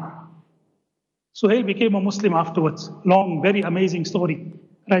Amr. Suhail became a Muslim afterwards. Long, very amazing story.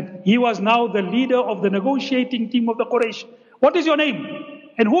 Right? He was now the leader of the negotiating team of the Quraysh. What is your name?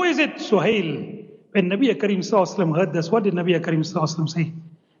 And who is it? Suhail. When Nabi Karim Sallallahu Alaihi Wasallam heard this, what did Nabi Karim Sallallahu Alaihi Wasallam say?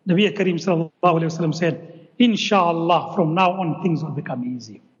 Nabi Karim Sallallahu Alaihi Wasallam said, Inshallah, from now on things will become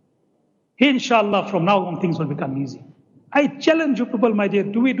easy. Inshallah, from now on things will become easy. I challenge you people, my dear,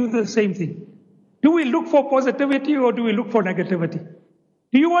 do we do the same thing? Do we look for positivity or do we look for negativity?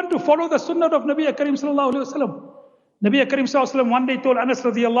 Do you want to follow the sunnah of Nabi Karim Sallallahu Alaihi Wasallam? Nabi Karim Sallallahu Alaihi Wasallam one day told Anas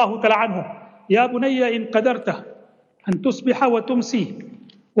radiyallahu ta'ala anhu, Ya bunayya in qadarta an tusbiha wa tumsi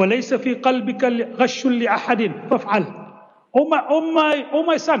wa laysa fi qalbika ghashun li ahadin faf'al. Oh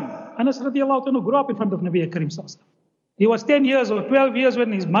my son, Anas radiyallahu ta'ala grew up in front of Nabi Karim Sallallahu Alaihi Wasallam. He was 10 years or 12 years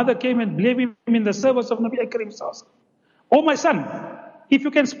when his mother came and left him in the service of Nabi Karim Sallallahu Alaihi Wasallam. Oh my son, if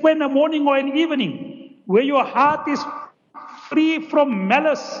you can spend a morning or an evening where your heart is free from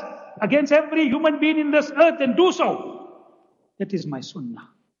malice against every human being in this earth, then do so. That is my sunnah.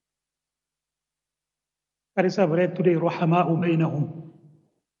 As I've read today, Ruhama'u bainahum.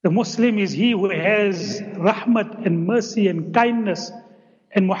 The Muslim is he who has rahmat and mercy and kindness.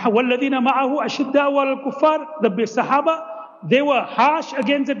 And وَالَّذِينَ مَعَهُ أَشِدَّاءُ عَلَى الْكُفَّارِ. The Sahaba, they were harsh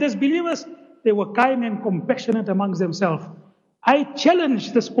against the disbelievers. They were kind and compassionate amongst themselves. I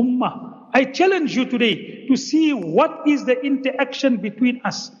challenge this ummah. I challenge you today to see what is the interaction between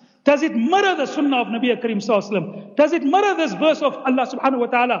us. Does it mirror the sunnah of Nabi Karim Sallallahu Alaihi Wasallam? Does it mirror this verse of Allah subhanahu wa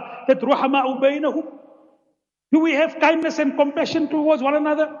ta'ala that ruhama'u bainahum? Do we have kindness and compassion towards one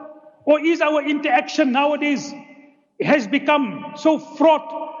another? Or is our interaction nowadays has become so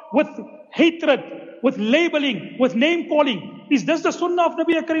fraught with hatred, with labeling, with name calling? Is this the sunnah of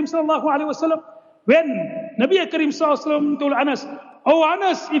Nabi Karim Sallallahu Alaihi Wasallam? When Nabi Karim Sallallahu Alaihi Wasallam told Anas, oh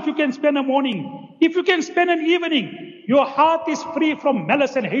Anas, if you can spend a morning, if you can spend an evening, your heart is free from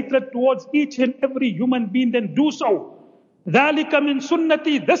malice and hatred towards each and every human being, then do so. ذَلِكَ مِن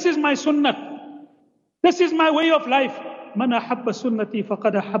sunnati. This is my sunnah. This is my way of life. مَنْ أَحَبَّ سُنَّتِي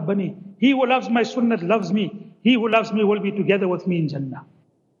فَقَدْ أَحَبَّنِي. He who loves my sunnah loves me. He who loves me will be together with me in Jannah.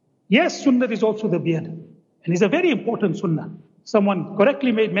 Yes, sunnah is also the beard. And it's a very important sunnah. Someone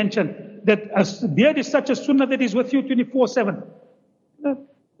correctly made mention that a beard is such a sunnah that is with you 24/7.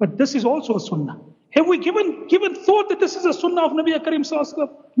 But this is also a sunnah. Have we given thought that this is a sunnah of Nabi Karim Sallallahu Alaihi Wasallam?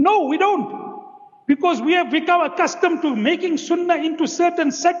 No, we don't. Because we have become accustomed to making sunnah into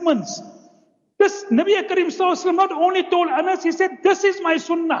certain segments. This Nabi Karim Sallallahu Alaihi Wasallam not only told Anas, he said, this is my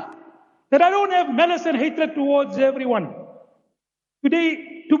sunnah. That I don't have malice and hatred towards everyone.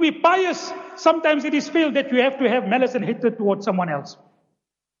 Today, to be pious, sometimes it is felt that you have to have malice and hatred towards someone else.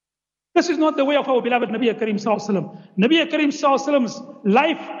 This is not the way of our beloved Nabi Karim Sallallahu Alaihi Wasallam. Nabi Karim Sallallahu Alaihi Wasallam's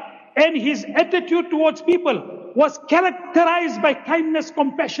life and his attitude towards people was characterized by kindness,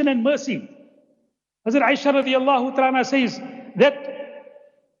 compassion and mercy. Hazrat Aisha radiyallahu ta'ala says that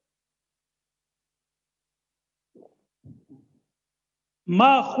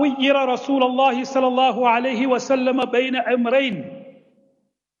ما خير رسول الله صلى الله عليه وسلم بين أمرين.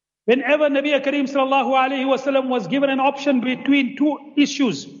 Whenever Nabi Kareem sallallahu alayhi wasallam was given an option between two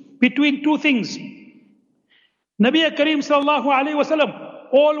issues, between two things, Nabi Kareem sallallahu alayhi wasallam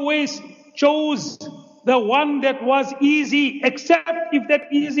always chose the one that was easy, except if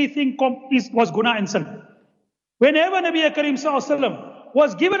that easy thing was guna and sin. Whenever Nabi Kareem sallallahu alayhi wasallam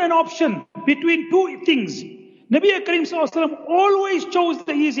was given an option between two things, Nabi Kareem sallallahu alayhi wasallam always chose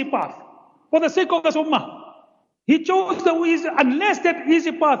the easy path for the sake of the ummah. He chose the easy, unless that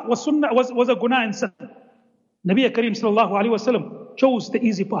easy path was sunnah, was a guna and sin. Nabi Kareem sallallahu alayhi wasallam chose the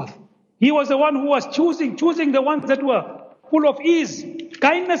easy path. He was the one who was choosing the ones that were full of ease.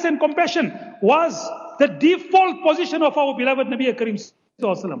 Kindness and compassion was the default position of our beloved Nabi Kareem sallallahu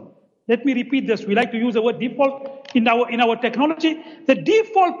alayhi wasallam. Let me repeat this. We like to use the word default in our technology. The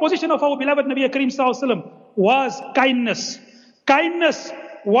default position of our beloved Nabi Kareem sallallahu alayhi wasallam was kindness. Kindness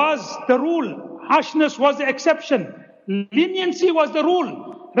was the rule. Harshness was the exception. Leniency was the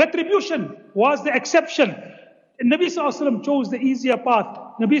rule. Retribution was the exception. Nabi sallallahu alaihi wasallam chose the easier path.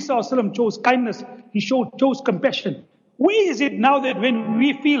 Nabi sallallahu alaihi wasallam chose kindness. He chose compassion. Why is it now that when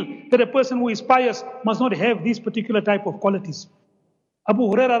we feel that a person who is pious must not have these particular type of qualities? Abu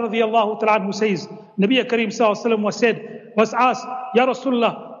Hurairah radiyallahu ta'ala who says, Nabi Kareem sallallahu alaihi wasallam was asked, Ya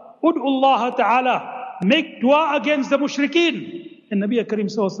Rasulullah, ud'u Allah ta'ala, make dua against the mushrikeen. And Nabi Kareem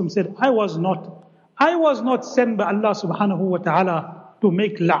sallallahu alaihi wasallam said, I was not sent by Allah subhanahu wa ta'ala to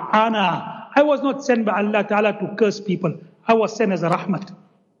make la'ana. I was not sent by Allah ta'ala to curse people. I was sent as a rahmat.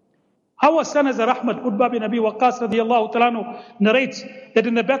 Utbah bin Abi Waqqas radiyallahu ta'ala narrates that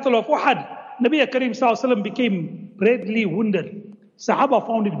in the battle of Uhud, Nabi Kareem sallallahu alaihi wasallam became badly wounded. Sahaba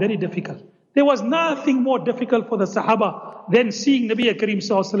found it very difficult. There was nothing more difficult for the Sahaba than seeing Nabi Kareem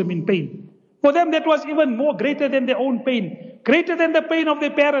sallallahu alaihi wasallam in pain. For them that was even more greater than their own pain, greater than the pain of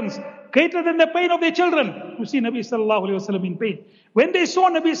their parents, greater than the pain of their children, to see Nabi sallallahu alaihi wasallam in pain. When they saw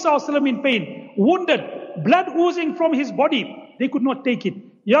Nabi sallallahu alaihi wasallam in pain, wounded, blood oozing from his body, they could not take it.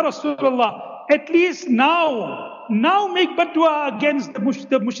 Ya Rasulullah, at least now make badua against the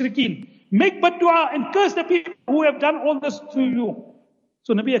mushrikeen. Make badua and curse the people who have done all this to you.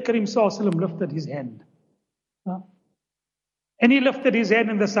 So Nabi Kareem sallallahu alaihi wasallam lifted his hand. And he lifted his hand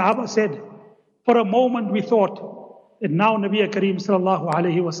and the Sahaba said, for a moment we thought that now Nabi Kareem sallallahu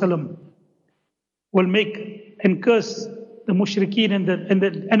alaihi wasallam will make and curse the mushrikeen and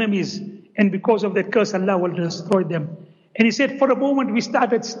the enemies, and because of that curse Allah will destroy them. And he said, for a moment we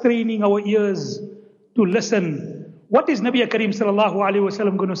started straining our ears to listen. What is Nabi Kareem sallallahu alaihi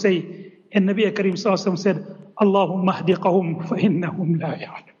wasallam going to say? And Nabi Kareem sallallahu alaihi wasallam said, Allahumma hdi qawm fa innahum la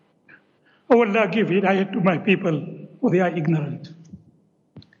ya'lam. Oh Allah, give hidayat to my people, for they are ignorant.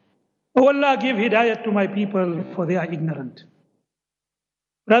 Oh Allah, give hidayat to my people, for they are ignorant.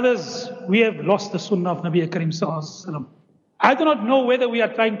 Brothers, we have lost the sunnah of Nabi Kareem sallallahu alaihi wasallam. I do not know whether we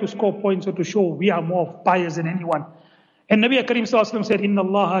are trying to score points or to show we are more pious than anyone. And Nabi Kareem sallallahu alaihi wasallam said, Inna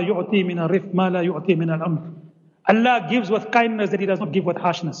Allah yu'ti min al-rifq ma la yu'ti min al-amr. Allah gives with kindness that He does not give with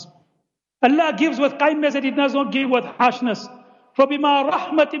harshness. Allah gives with kindness that He does not give with harshness. فَبِمَا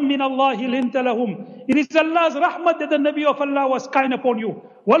رَحْمَةٍ مِّنَ اللَّهِ لِنْتَ لَهُمْ. It is Allah's rahmat that the Nabi of Allah was kind upon you.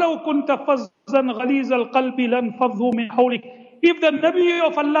 وَلَوْ كُنْتَ فَظًّا غَلِيظَ الْقَلْبِ لَانْفَضُّوا مِنْ حَوْلِكَ. If the Nabi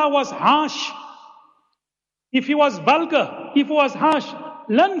of Allah was harsh, if he was vulgar, if he was harsh,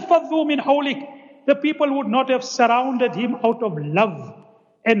 لَانْفَضُّوا مِنْ حَوْلِكَ. The people would not have surrounded him out of love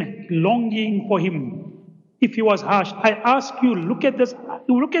and longing for him. If he was harsh, I ask you, look at this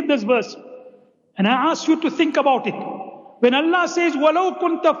verse, and I ask you to think about it. When Allah says, وَلَوْ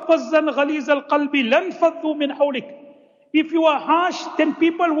كُنْتَ فَظًّا غَلِيظَ الْقَلْبِ لَانْفَضُّوا مِنْ حَوْلِكَ. If you are harsh, then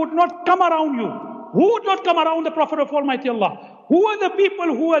people would not come around you. Who would not come around the Prophet of Almighty Allah? Who are the people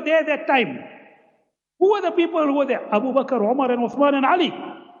who were there that time? Who are the people who were there? Abu Bakr, Umar, and Uthman, and Ali.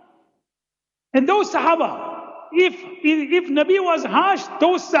 And those Sahaba, if Nabi was harsh,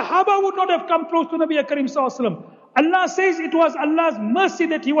 those Sahaba would not have come close to Nabi Kareem sallallahu alaihi wasallam. Allah says it was Allah's mercy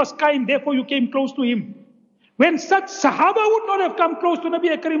that he was kind, therefore you came close to him. When such Sahaba would not have come close to Nabi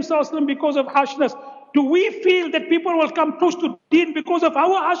Kareem sallallahu alaihi wasallam because of harshness, do we feel that people will come close to Deen because of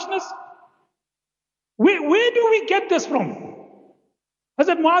our harshness? Where do we get this from?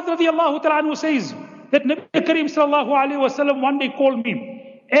 Hazrat Mu'adh radiyallahu ta'ala anhu says that Nabi Kareem sallallahu alaihi wasallam one day called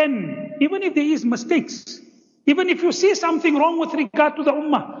me, and even if there is mistakes, even if you see something wrong with regard to the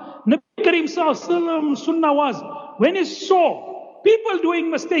ummah, Nabi Kareem sallallahu alaihi wasallam sunnah was, when he saw people doing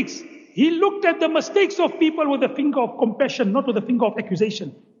mistakes, he looked at the mistakes of people with a finger of compassion, not with a finger of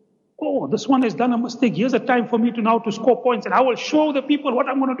accusation. Oh, this one has done a mistake. Here's a time for me to now to score points, and I will show the people what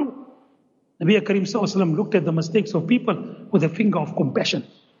I'm going to do. Nabi Karim Sallallahu Alaihi Wasallam looked at the mistakes of people with a finger of compassion,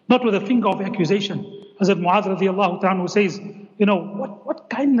 not with a finger of accusation. Hazrat Muaz radiallahu ta'ala says, what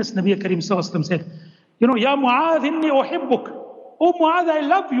kindness Nabi Karim Sallallahu Alaihi Wasallam said. Ya Muaz, inni uhibbuk. Oh Muaz, I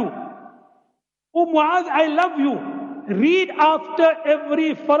love you. Oh Muaz, I love you. Read after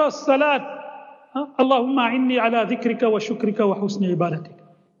every farz salat. Allahumma inni ala dhikrika wa shukrika wa husni ibadatik.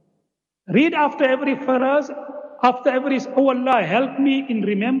 Read after every farz, after every, oh Allah, help me in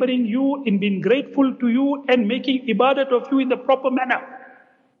remembering you, in being grateful to you and making ibadat of you in the proper manner.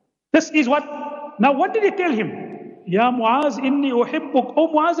 This is what, now what did he tell him? Ya Muaz, inni uhibbuk. Oh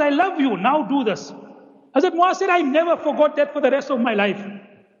Muaz, I love you. Now do this. Hazrat Muaz said, I never forgot that for the rest of my life.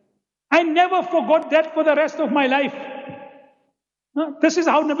 I never forgot that for the rest of my life. This is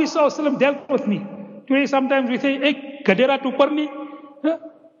how Nabi Sallallahu Alaihi Wasallam dealt with me. Today sometimes we say, hey, gadera tu parni.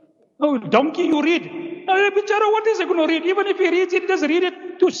 Oh, donkey, you read. Bichara, what is he going to read? Even if he reads it, just read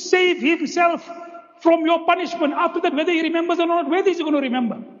it to save himself from your punishment. After that, whether he remembers or not, whether is he going to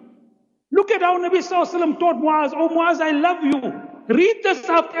remember? Look at how Nabi Sallallahu Alaihi Wasallam taught Muaz. Oh Muaz, I love you. Read this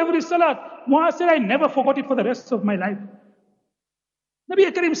after every salat. Muaz said, I never forgot it for the rest of my life.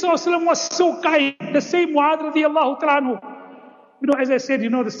 Nabi Karim Sallallahu Alaihi Wasallam was so kind. The same Muaz radiallahu ta'ala. As I said, the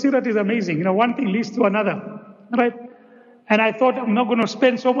Seerah is amazing. One thing leads to another. Right? And I thought I'm not going to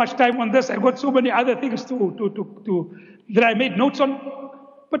spend so much time on this. I got so many other things that I made notes on.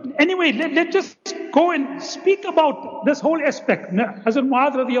 But anyway, let's just go and speak about this whole aspect. Hazrat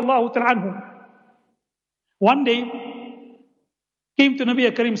Muaz radiallahu ta'ala one day came to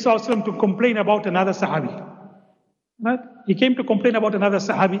Nabi Karim Sallallahu Alaihi Wasallam to complain about another Sahabi. Right? He came to complain about another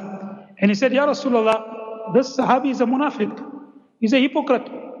Sahabi. And he said, Ya Rasulullah, this Sahabi is a munafiq. He's a hypocrite.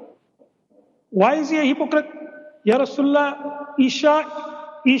 Why is he a hypocrite? Ya Rasulullah, Isha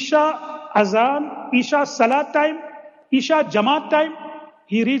Azan, Isha Salat time, Isha Jamaat time,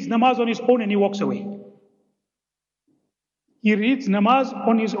 he reads namaz on his own and he walks away. He reads namaz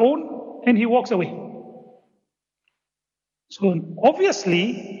on his own and he walks away. So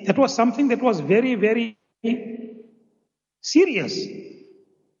obviously, that was something that was very, very serious.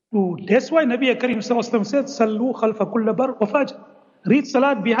 That's why Nabi Karim Sallallahu Alaihi Wasallam said, Sallu khalfa kulla bar wa fajr. Read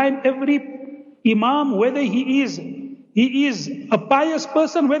salat behind every imam, whether he is a pious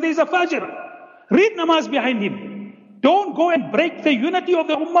person, whether he's a fajr. Read namaz behind him. Don't go and break the unity of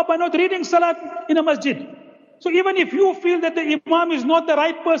the ummah by not reading salat in a masjid. So even if you feel that the imam is not the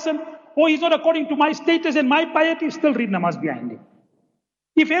right person, or he's not according to my status and my piety, still read namaz behind him.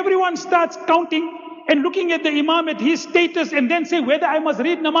 If everyone starts counting and looking at the imam at his status and then say whether I must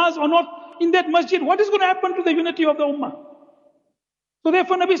read namaz or not in that masjid, what is going to happen to the unity of the ummah? So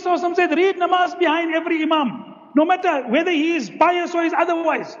therefore Nabi Sallallahu Alaihi Wasallam said, read namaz behind every imam. No matter whether he is pious or is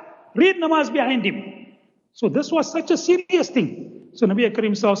otherwise, read namaz behind him. So this was such a serious thing. So Nabi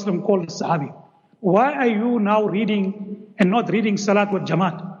Karim Sallallahu Alaihi Wasallam called the Sahabi. Why are you now reading and not reading Salat with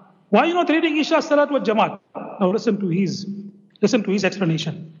Jamaat? Why are you not reading Isha Salat with Jamaat? Now listen to his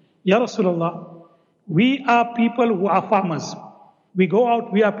explanation. Ya Rasulullah, we are people who are farmers. We go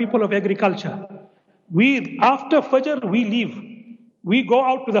out, we are people of agriculture. After Fajr, we leave. We go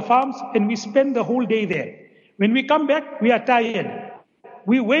out to the farms and we spend the whole day there. When we come back, we are tired.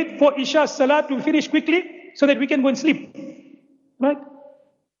 We wait for Isha Salat to finish quickly so that we can go and sleep. Right?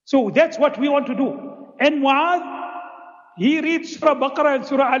 So that's what we want to do. And Muaz, he reads Surah Baqarah and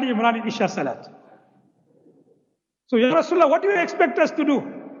Surah Ali Imran in Isha Salat. So Ya Rasulullah, what do you expect us to do?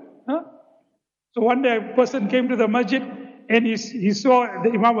 So one day a person came to the masjid and he saw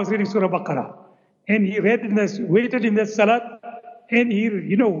the Imam was reading Surah Baqarah. And he waited in that Salat. And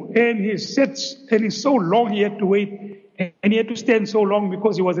he sits, and it's so long he had to wait, and he had to stand so long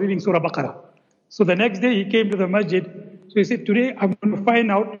because he was reading Surah Baqarah. So the next day he came to the masjid. So he said, today I'm going to find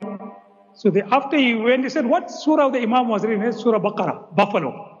out. So after he went, he said, what surah the Imam was reading? It's Surah Baqarah,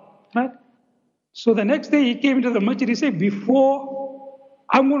 buffalo. Right? So the next day he came to the masjid. He said, before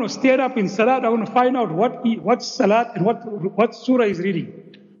I'm going to stand up in Salat, I'm going to find out what Salat and what surah he's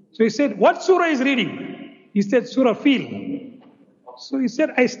reading. So he said, what surah is reading? He said, Surah Fil. So he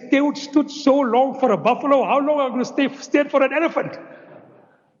said, I stood so long for a buffalo. How long am I going to stand for an elephant?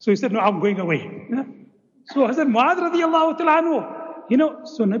 So he said, no, I'm going away. Yeah? So Hazrat Muaz radiallahu ta'ala,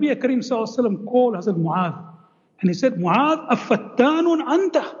 so Nabi Karim Sallallahu Alaihi Wasallam called Hazrat Muaz. And he said, Muaz, afattanun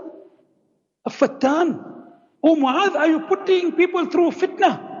anta. Afattan. Oh Muaz, are you putting people through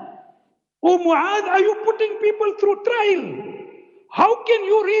fitna? Oh Muaz, are you putting people through trial? How can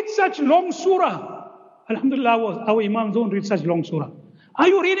you read such long surah? Alhamdulillah, our imams don't read such long surah. Are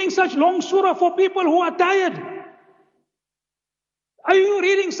you reading such long surah for people who are tired? Are you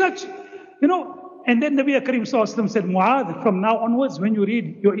reading such, And then Nabi Karim Sallallahu Alaihi Wasallam said, Mu'adh, from now onwards, when you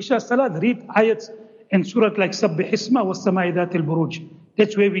read your Isha Salat, read ayats and surat like Sabbih Isma wa Samai Dhatil Buruj.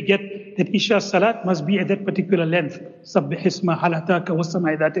 That's where we get that Isha Salat must be at that particular length. Sabbih Isma halataka wa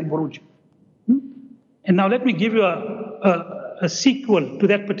Samai Dhatil Buruj. And now let me give you a sequel to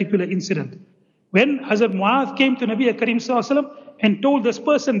that particular incident. When Hazrat Mu'adh came to Nabi Karim Sallallahu Alaihi Wasallam and told this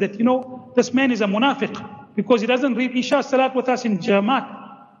person that, this man is a munafiq because he doesn't read Isha Salat with us in Jamaat.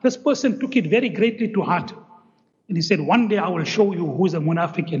 This person took it very greatly to heart. And he said, one day I will show you who is a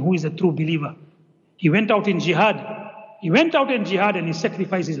munafiq and who is a true believer. He went out in jihad. And he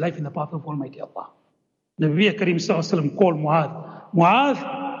sacrificed his life in the path of Almighty Allah. Nabi Karim Sallallahu Alaihi Wasallam called Mu'adh.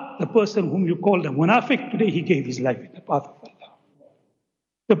 Mu'adh, the person whom you called a munafiq, today he gave his life in the path of Allah.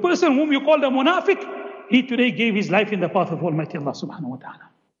 The person whom you called a munafiq, he today gave his life in the path of Almighty Allah subhanahu wa ta'ala.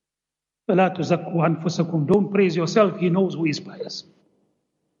 فَلَا تُزَكُّوا أَنفُسَكُمْ. Don't praise yourself. He knows who is pious.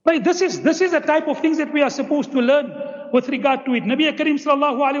 Right, this is the type of things that we are supposed to learn with regard to it. Nabi Karim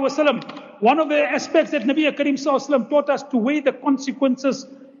Sallallahu Alaihi Wasallam, one of the aspects that Nabi Karim Sallallahu Alaihi Wasallam taught us to weigh the consequences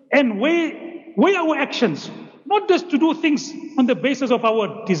and weigh our actions, not just to do things on the basis of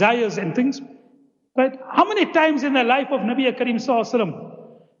our desires and things. Right? How many times in the life of Nabi Karim Sallallahu Alaihi Wasallam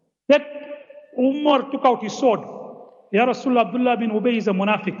that Umar took out his sword? Ya Rasulullah, Abdullah bin Ubay is a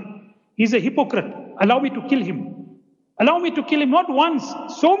munafiq. He's a hypocrite. Allow me to kill him. Allow me to kill him, not once,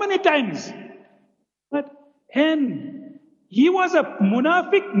 so many times. But, and he was a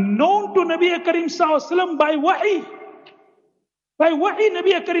munafiq known to Nabi Karim Sallallahu Alaihi Wasallam by wahi. By wahi,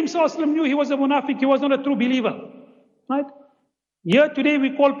 Nabi Karim Sallallahu Alaihi Wasallam knew he was a munafiq, he was not a true believer. Right? Here today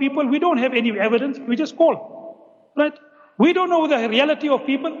we call people, we don't have any evidence, we just call. Right? We don't know the reality of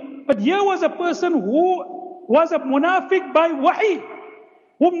people, but here was a person who was a munafiq by wahi,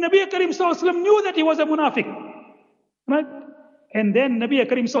 whom Nabi Karim Sallallahu Alaihi Wasallam knew that he was a munafiq. Right? And then Nabi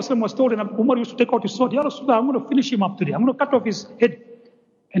Karim Sallallahu Alaihi Wasallam was told, and Umar used to take out his sword, Ya Rasulullah, I'm going to finish him up today. I'm going to cut off his head.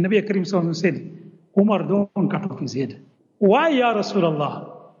 And Nabi Karim Sallallahu Alaihi Wasallam said, Umar, don't cut off his head. Why, Ya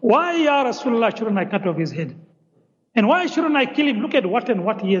Rasulullah? Why, Ya Rasulullah, shouldn't I cut off his head? And why shouldn't I kill him? Look at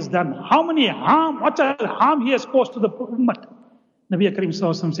what he has done. What harm he has caused to the Ummah. Nabi Karim Sallallahu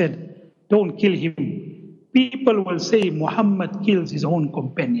Alaihi Wasallam said, don't kill him. People will say Muhammad kills his own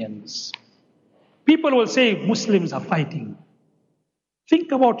companions. People will say Muslims are fighting.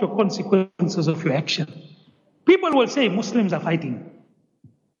 Think about your consequences of your action. People will say Muslims are fighting.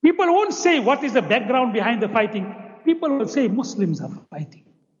 People won't say what is the background behind the fighting. People will say Muslims are fighting.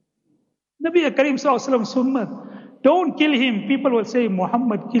 Nabi Karim Sallallahu Alaihi Wasallam sunnah. Don't kill him. People will say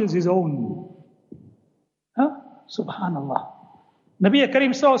Muhammad kills his own. Subhanallah. Nabi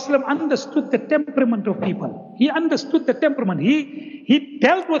Karim Sallallahu Alaihi Wasallam understood the temperament of people. He understood the temperament. He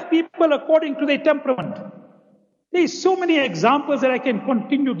dealt with people according to their temperament. There is so many examples that I can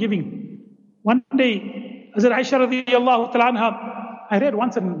continue giving. One day, Hazrat Aisha radiallahu ta'ala anha, I read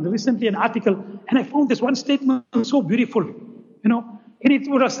recently an article, and I found this one statement so beautiful. And it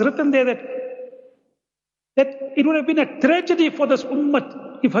was written there that it would have been a tragedy for this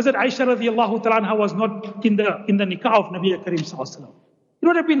ummah if Hazrat Aisha radiallahu ta'ala anha was not in the nikah of Nabi Karim Sallallahu Alaihi Wasallam. It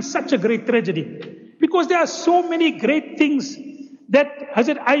would have been such a great tragedy. Because there are so many great things that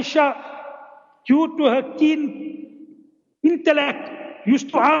Hazrat Aisha, due to her keen intellect, used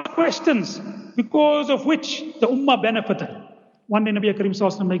to ask questions because of which the ummah benefited. One day Nabi Karim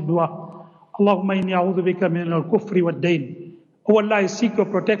Sallallahu Alaihi Wasallam make dua. Allahumma inni a'udhu bika min al-kufri wa dayn. Oh Allah, I seek your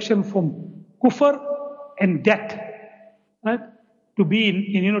protection from kufr and debt. Right? To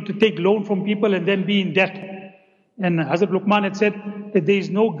be to take loan from people and then be in debt. And Hazrat Luqman had said that there is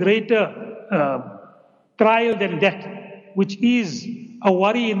no greater trial than debt, which is a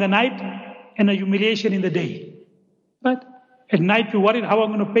worry in the night and a humiliation in the day. Right? At night you worry how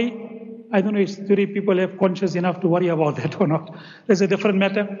I'm going to pay. I don't know if today people have conscience enough to worry about that or not. That's a different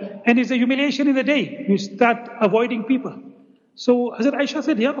matter. And it's a humiliation in the day. You start avoiding people. So Hazrat Aisha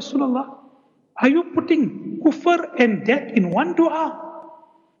said, Ya Rasulullah, are you putting kufr and debt in one dua?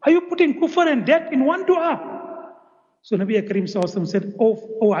 Are you putting kufr and debt in one dua? So Nabi Karim Sallallahu Alaihi Wasallam said,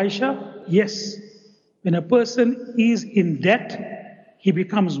 Oh Aisha, yes. When a person is in debt, he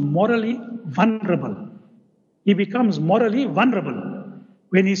becomes morally vulnerable. He becomes morally vulnerable.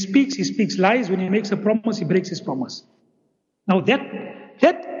 When he speaks lies. When he makes a promise, he breaks his promise. Now that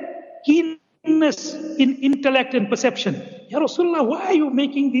keenness in intellect and perception. Ya Rasulullah, why are you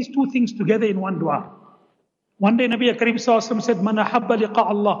making these two things together in one dua? One day Nabi Karim Sallallahu Alaihi Wasallam said, Man ahabba liqa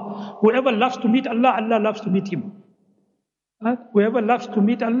Allah. Whoever loves to meet Allah, Allah loves to meet him. Right? Whoever loves to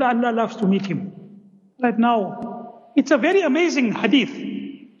meet Allah, Allah loves to meet him. Right now, it's a very amazing hadith.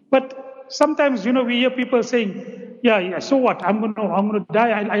 But sometimes, we hear people saying, yeah, so what? I'm going to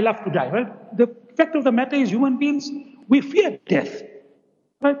die. I love to die, right? The fact of the matter is, human beings, we fear death.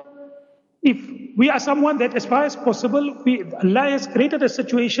 Right? If we are someone that, as far as possible, Allah has created a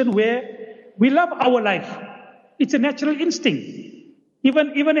situation where we love our life. It's a natural instinct.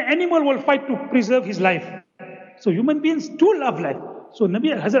 Even an animal will fight to preserve his life. So human beings do love life. So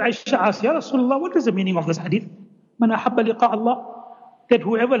Hazrat Aisha asked, Ya Rasulullah, what is the meaning of this hadith? Man ahabba liqa Allah, that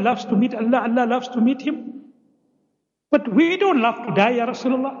whoever loves to meet Allah, Allah loves to meet him. But we don't love to die, Ya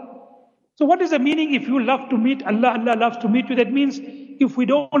Rasulullah. So what is the meaning if you love to meet Allah, Allah loves to meet you? That means if we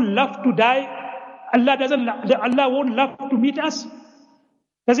don't love to die, Allah won't love to meet us.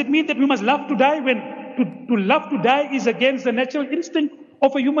 Does it mean that we must love to die when to love to die is against the natural instinct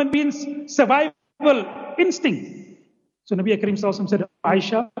of a human being's survival instinct? So Nabi Karim Sallallahu Alaihi Wasallam said,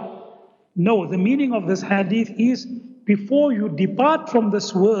 Aisha, no, the meaning of this hadith is before you depart from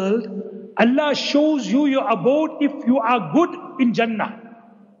this world, Allah shows you your abode if you are good in Jannah.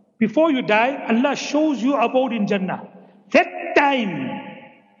 Before you die, Allah shows you abode in Jannah. That time,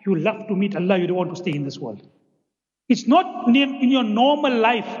 you love to meet Allah, you don't want to stay in this world. It's not in your normal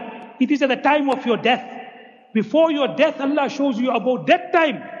life. It is at the time of your death. Before your death, Allah shows you about that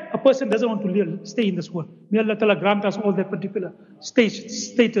time. A person doesn't want to stay in this world. May Allah Ta'ala grant us all that particular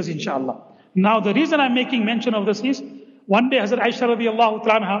status, inshallah. Now, the reason I'm making mention of this is, one day Hazrat Aisha radiallahu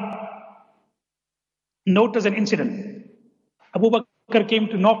ta'ala noticed an incident. Abu Bakr came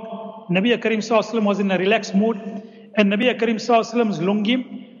to knock. Nabi Karim Sallallahu Alaihi Wasallam was in a relaxed mood, and Nabi Karim Sallallahu Alaihi Wasallam's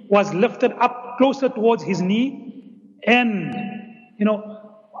lungi was lifted up closer towards his knee, and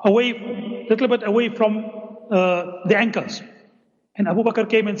away, little bit away from the ankles. And Abu Bakr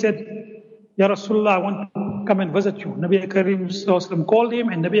came and said, Ya Rasulullah, I want to come and visit you. Nabi Karim Sallallahu Alaihi Wasallam called him,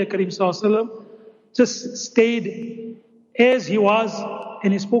 and Nabi Karim Sallallahu Alaihi Wasallam just stayed as he was,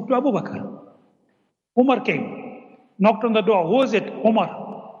 and he spoke to Abu Bakr. Umar came, knocked on the door. Who is it?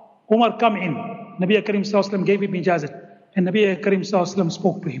 Umar, come in. Nabi Karim Sallallahu Alaihi Wasallam gave him ijazat, and Nabi Karim Sallallahu Alaihi Wasallam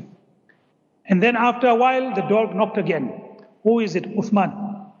spoke to him. And then after a while, the door knocked again. Who is it?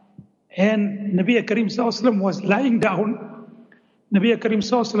 Uthman. And Nabi Karim Sallallahu Alaihi Wasallam was lying down. Nabi Karim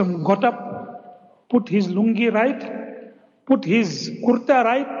Sallallahu Alaihi Wasallam got up, put his lungi right, put his kurta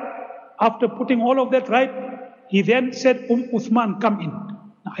right. After putting all of that right, he then said, Uthman, come in.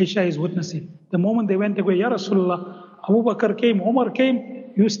 Now, Aisha is witnessing. The moment they went away, Ya Rasulullah, Abu Bakr came, Umar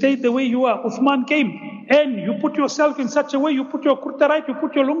came, you stayed the way you are, Uthman came, and you put yourself in such a way, you put your kurta right, you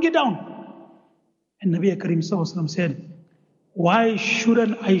put your lungi down. And Nabi Karim Sallallahu Alaihi Wasallam said, why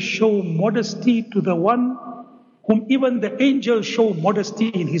shouldn't I show modesty to the one whom even the angels show modesty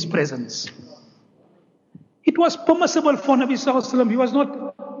in his presence? It was permissible for Nabi Sallallahu Alaihi Wasallam. He was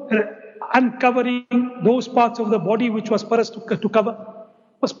not uncovering those parts of the body which was for us to cover.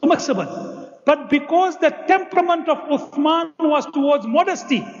 It was permissible. But because the temperament of Uthman was towards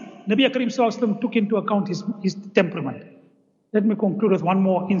modesty, Nabi Karim Sallallahu Alaihi Wasallam took into account his temperament. Let me conclude with one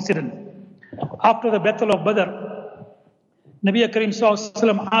more incident. After the Battle of Badr, Nabi Karim Sallallahu Alaihi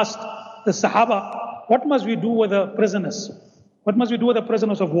Wasallam asked the Sahaba, what must we do with the prisoners? What must we do with the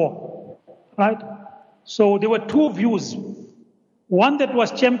prisoners of war? Right? So there were two views. One that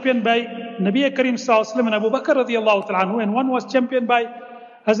was championed by Nabi Karim Sallallahu Alaihi Wasallam and Abu Bakr radiallahu ta'ala, and one was championed by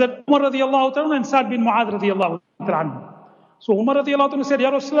Hazrat Umar radiallahu ta'ala and Sa'd bin Mu'adh radiallahu ta'ala. So Umar radiallahu ta'ala said,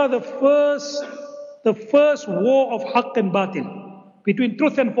 Ya Rasulullah, the first war of haqq and batil, between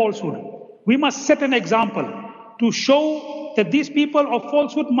truth and falsehood, we must set an example to show that these people of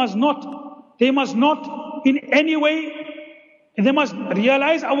falsehood must not in any way, they must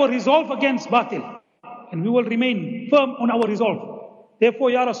realize our resolve against batil, and we will remain firm on our resolve.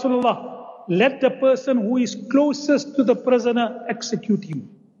 Therefore, Ya Rasulullah, let the person who is closest to the prisoner execute him.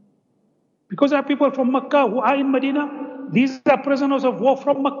 Because there are people from Makkah who are in Medina, these are prisoners of war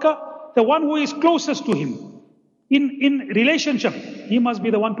from Makkah. The one who is closest to him in relationship, he must be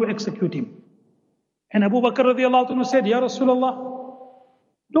the one to execute him. And Abu Bakr radiallahu anhu said, Ya Rasulullah,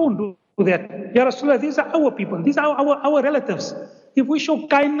 don't do that. Ya Rasulullah, these are our people, these are our relatives. If we show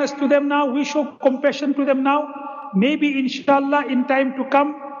kindness to them now, we show compassion to them now, maybe inshallah in time to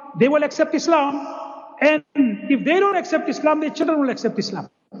come, they will accept Islam. And if they don't accept Islam, their children will accept Islam.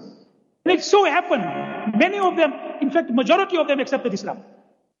 And it so happened, many of them, in fact, majority of them accepted Islam.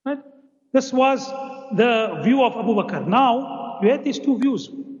 Right? This was the view of Abu Bakr. Now, you had these two views.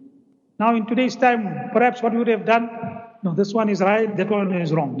 Now in today's time, perhaps what you would have done, no, this one is right, that one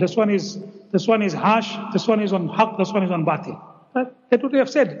is wrong. This one is harsh, this one is on haqq, this one is on batil. Right? That would have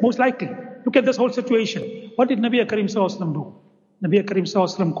said, most likely. Look at this whole situation. What did Nabi Karim Sallallahu Alaihi Wasallam do? Nabi Karim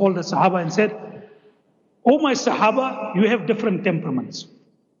Sallallahu Alaihi Wasallam called the Sahaba and said, Oh my Sahaba, you have different temperaments.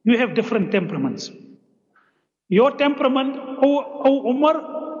 You have different temperaments. Your temperament, O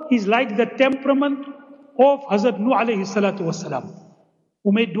Umar, is like the temperament of Hazrat Nuh alayhi salatu wasalam,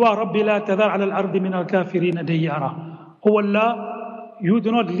 who made dua, Rabbi la tadar ala al-ardi min al-kafirin dayyara. Oh Allah, you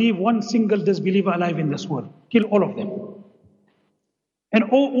do not leave one single disbeliever alive in this world. Kill all of them. And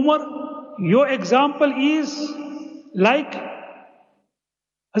oh Umar, your example is like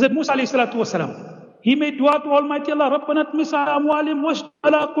Hazrat Musa alayhi salatu wasalam. He made dua to Almighty Allah, Rabbana tmis ala amwalihim wash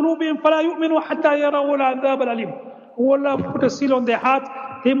ala qulubihim fala yu'minu hatta yarawu al-'adhab al-alim. Oh Allah, put a seal on their heart.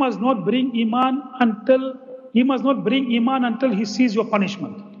 They must not bring iman until he sees your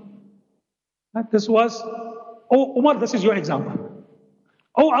punishment. This was, oh Umar, this is your example.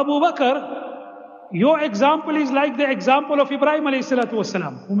 Oh Abu Bakr, your example is like the example of Ibrahim alayhi salatu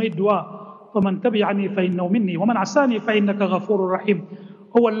wasalam, who made dua, فَمَنْ تَبِعَنِي فَإِنَّهُ مِنِّي وَمَنْ عَصَانِي فَإِنَّكَ غَفُورٌ رَحِيمٌ.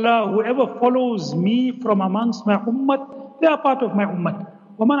 Oh Allah, whoever follows me from amongst my ummah, they are part of my ummah.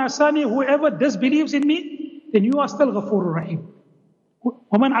 وَمَنْ عَصَانِي, whoever disbelieves in me, then you are still Ghafurur Rahim.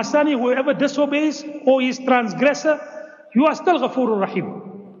 وَمَنْ عَصَانِي, whoever disobeys or is transgressor, you are still Ghafurur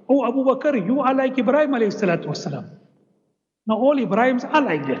Rahim. Oh Abu Bakr, you are like Ibrahim alayhi salatu wasalam. Now all Ibrahims are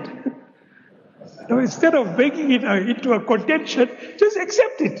like that. Now instead of making it into a contention, just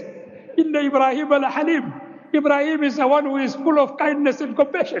accept it. Inna Ibrahim al-Halim. Ibrahim is the one who is full of kindness and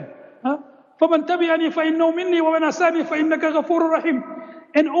compassion. فَمَنْ تَبِعَنِي فَإِنَّهُ مِنِّي وَمَنْ عَصَانِي فَإِنَّكَ غَفُورٌ رَحِيمٌ.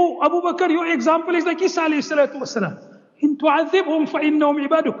 And oh Abu Bakr, your example is like Isa alayhi salatu wasalam. إِن تُعَذِّبْهُمْ فَإِنَّهُمْ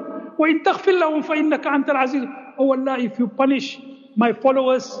عِبَادُكَ وَإِن تَغْفِرْ لَهُمْ فَإِنَّكَ أَنْتَ الْعَزِيزُ. Oh Allah, if you punish my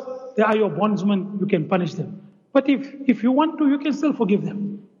followers, they are your bondsmen, you can punish them. But if you want to, you can still forgive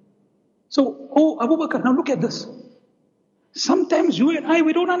them. So, oh Abu Bakr, now look at this. Sometimes you and I,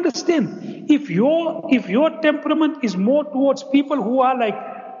 we don't understand. If your temperament is more towards people who are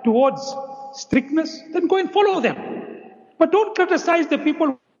like towards strictness, then go and follow them. But don't criticize the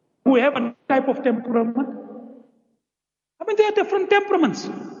people who have a type of temperament. I mean, they are different temperaments.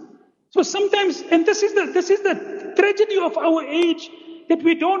 So sometimes, and this is the tragedy of our age, that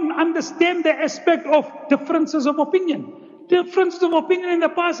we don't understand the aspect of differences of opinion. Differences of opinion in the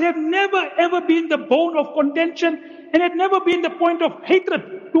past have never ever been the bone of contention, and had never been the point of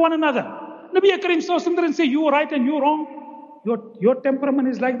hatred to one another. Nabi Karim Sallallahu Alaihi Wasallam didn't say you are right and you are wrong. Your temperament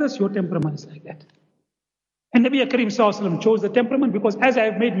is like this, your temperament is like that. And Nabi Karim Sallallahu Alaihi Wasallam chose the temperament because, as I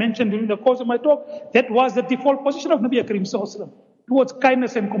have made mention during the course of my talk, that was the default position of Nabi Karim Sallallahu Alaihi Wasallam towards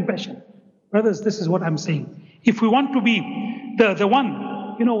kindness and compassion. Brothers, this is what I'm saying. If we want to be the one,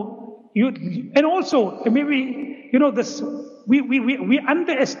 and also maybe this, we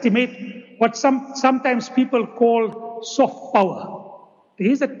underestimate what sometimes people call soft power.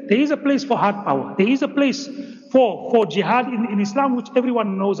 There is a place for hard power. There is a place for jihad in Islam, which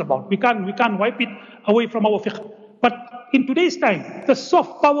everyone knows about. We can't wipe it away from our fiqh. But in today's time, the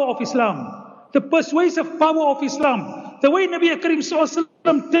soft power of Islam, the persuasive power of Islam, the way Nabi Karim Sallallahu Alaihi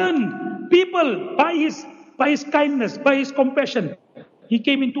Wasallam turned people by his kindness, by his compassion. He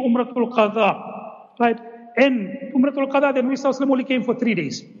came into Umratul Qadha, right? And Umratul Qadha, the Nabi Sallallahu Alaihi Wasallam only came for 3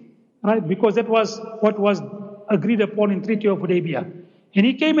 days. Right, because that was what was agreed upon in Treaty of Hudaybiyah. And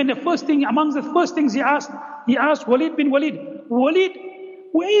he came, and amongst the first things he asked Walid bin Walid, Walid,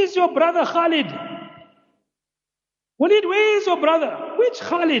 where is your brother Khalid? Walid, where is your brother? Which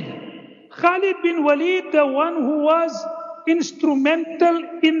Khalid? Khalid bin Walid, the one who was instrumental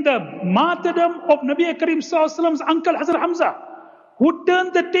in the martyrdom of Nabi Karim Sallallahu Alaihi Wasallam's uncle Hazrat Hamza, who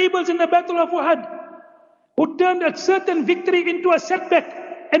turned the tables in the Battle of Uhud, who turned a certain victory into a setback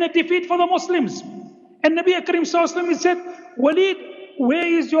and a defeat for the Muslims. And Nabi Karim Sallallahu Alaihi Wasallam said, Walid, where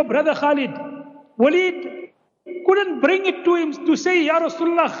is your brother Khalid? Walid couldn't bring it to him to say, Ya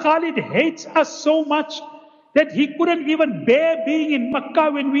Rasulullah, Khalid hates us so much that he couldn't even bear being in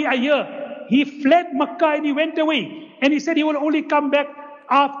Makkah when we are here. He fled Makkah and he went away. And he said he will only come back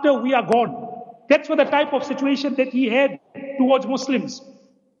after we are gone. That's what the type of situation that he had towards Muslims.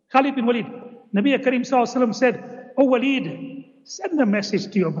 Khalid bin Walid. Nabi Karim Sallallahu Alaihi Wasallam said, Oh Walid, send a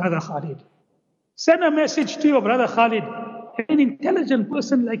message to your brother Khalid. Send a message to your brother Khalid. An intelligent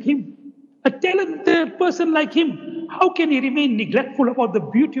person like him, a talented person like him, how can he remain neglectful about the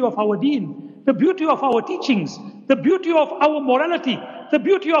beauty of our deen, the beauty of our teachings, the beauty of our morality, the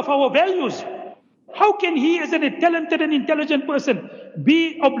beauty of our values? How can he, as a talented and intelligent person,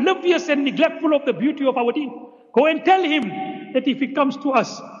 be oblivious and neglectful of the beauty of our deen? Go and tell him that if he comes to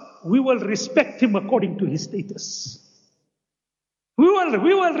us, we will respect him according to his status. We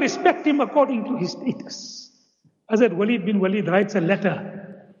will respect him according to his status. Hazrat Walid bin Walid writes a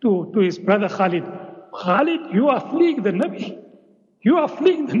letter to his brother Khalid. Khalid, you are fleeing the Nabi. You are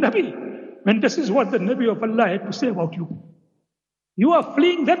fleeing the Nabi. When this is what the Nabi of Allah had to say about you. You are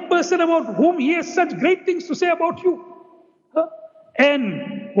fleeing that person about whom he has such great things to say about you.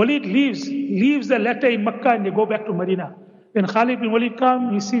 And Walid leaves the letter in Makkah and they go back to Medina. When Khalid bin Walid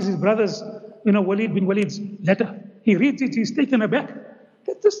comes, he sees his brothers, Walid bin Walid's letter. He reads it, he's taken aback.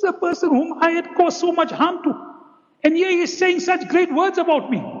 That this is the person whom I had caused so much harm to. And here he is saying such great words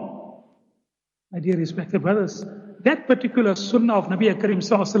about me. My dear respected brothers, that particular sunnah of Nabi Karim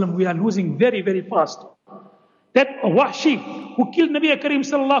Sallallahu Alaihi Wasallam we are losing very, very fast. That Wahshi who killed Nabi Karim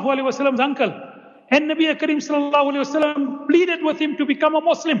Sallallahu Alaihi Wasallam's uncle, and Nabi Karim Sallallahu Alaihi Wasallam pleaded with him to become a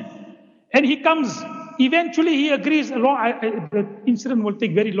Muslim. And he comes, eventually he agrees. The incident will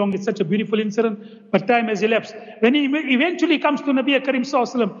take very long, it's such a beautiful incident, but time has elapsed. When he eventually comes to Nabi Karim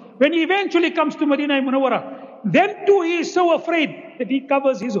Sallallahu Alaihi Wasallam, when he eventually comes to Medina Munawwara, then too he is so afraid that he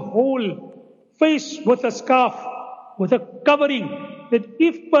covers his whole face with a scarf, with a covering, that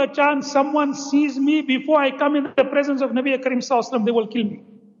if perchance someone sees me before I come in the presence of Nabi Karim Sallallahu Alaihi Wasallam, they will kill me.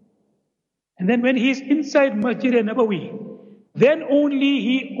 And then when he is inside Masjid Nabawi, then only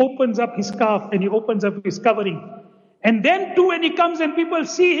he opens up his scarf and he opens up his covering. And then too when he comes and people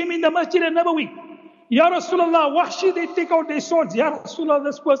see him in the Masjid Nabawi, Ya Rasulullah, Wahshi, they take out their swords. Ya Rasulullah,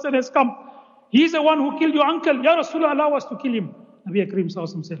 this person has come. He's the one who killed your uncle. Ya Rasulullah, allow us to kill him. Nabi Karim Sallallahu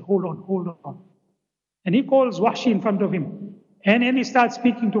Alaihi Wasallam said, hold on. And he calls Wahshi in front of him. And then he starts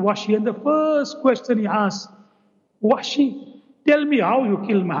speaking to Wahshi. And the first question he asks, Wahshi, tell me how you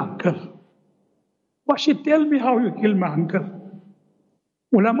killed my uncle. Wahshi, tell me how you killed my uncle.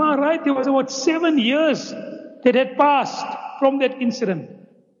 Ulama write there was about 7 years that had passed from that incident.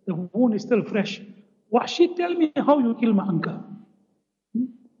 The wound is still fresh. Wahshi, tell me how you killed my uncle.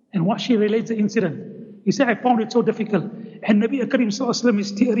 And Wahshi relates the incident. He said, I found it so difficult. And Nabi Karim Sallallahu Alaihi Wasallam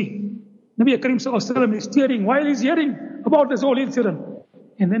is tearing. Nabi Karim Sallallahu Alaihi Wasallam is tearing while he's hearing about this whole incident.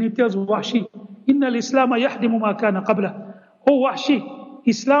 And then he tells Wahshi, Inna al-Islam yahdimu ma kana qabla. Oh Wahshi,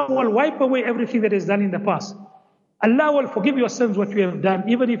 Islam will wipe away everything that is done in the past. Allah will forgive your sins what you have done,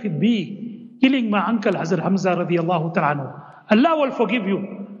 even if it be killing my uncle Hazrat Hamza radiallahu ta'ala. Allah will forgive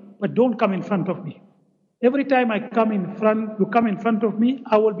you, but don't come in front of me. Every time you come in front of me,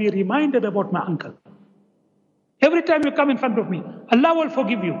 I will be reminded about my uncle. Every time you come in front of me, Allah will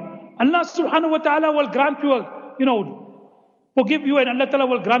forgive you. Allah subhanahu wa ta'ala will grant you forgive you, and Allah ta'ala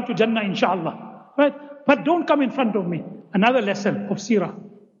will grant you Jannah inshallah. Right? But don't come in front of me. Another lesson of Seerah.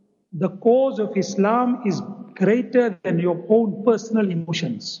 The cause of Islam is greater than your own personal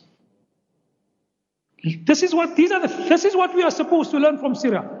emotions. This is what we are supposed to learn from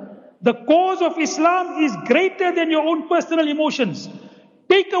Seerah. The cause of Islam is greater than your own personal emotions.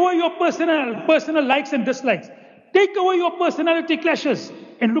 Take away your personal likes and dislikes. Take away your personality clashes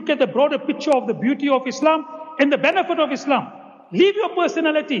and look at the broader picture of the beauty of Islam and the benefit of Islam. Leave your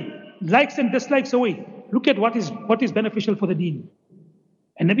personality, likes and dislikes away. Look at what is beneficial for the deen.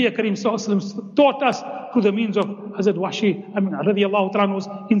 And Nabi Karim Sallallahu Alaihi Wasallam taught us through the means of Hazrat Wahshi, radiallahu ta'ala's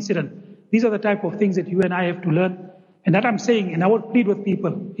incident. These are the type of things that you and I have to learn. And that I'm saying, and I would plead with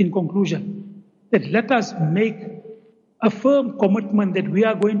people in conclusion, that let us make a firm commitment that we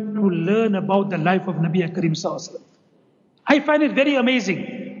are going to learn about the life of Nabi Karim Sallallahu Alaihi Wasallam. I find it very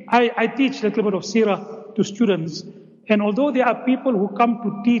amazing. I teach a little bit of Seerah to students. And although there are people who come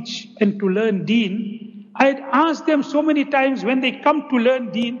to teach and to learn deen, I had asked them so many times when they come to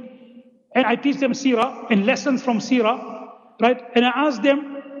learn deen, and I teach them Seerah and lessons from Seerah, right? And I asked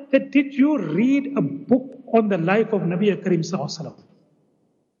them that, did you read a book on the life of Nabi Karim Sallallahu Alaihi Wasallam?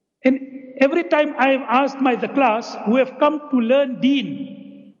 And every time I have asked the class who have come to learn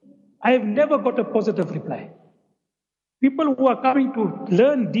deen, I have never got a positive reply. People who are coming to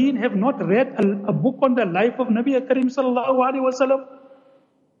learn deen have not read a book on the life of Nabi Karim Sallallahu Alaihi Wasallam,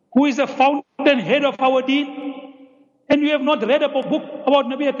 who is the fountainhead of our deen. And you have not read a book about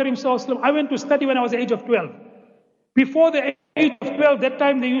Nabi Karim Sallallahu Alaihi Wasallam. I went to study when I was the age of 12. Before the age of 12, that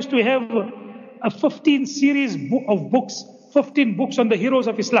time they used to have a 15 series of books, 15 books on the heroes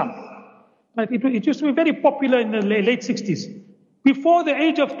of Islam. It used to be very popular in the late 60s. Before the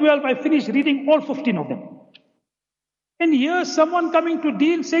age of 12, I finished reading all 15 of them. And here someone coming to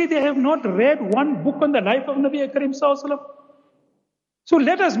deen say they have not read one book on the life of Nabi Karim Sallallahu Alaihi Wasallam. So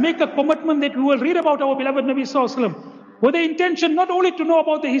let us make a commitment that we will read about our beloved Nabi Sallallahu Alaihi Wasallam with the intention not only to know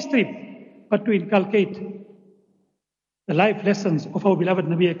about the history, but to inculcate the life lessons of our beloved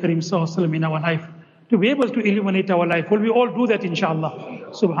Nabi Karim Sallallahu Alaihi Wasallam in our life, to be able to illuminate our life. Will we all do that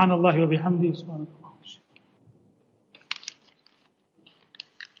inshallah? Subhanallah wa bihamdihi. Subhanallah.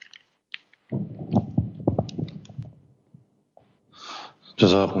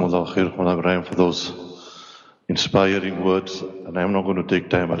 Jazakumullah khair, Mullah Ibrahim, for those inspiring words. And I'm not going to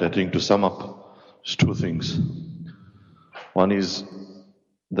take time, but I think to sum up, just two things. One is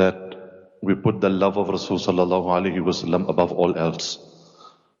that we put the love of Rasul sallallahu alaihi wasallam above all else.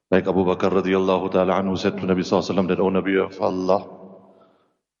 Like Abu Bakr radiallahu ta'ala anhu said to Nabi sallallahu alayhi wa sallam that, O Nabi of Allah,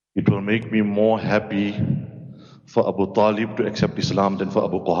 it will make me more happy for Abu Talib to accept Islam than for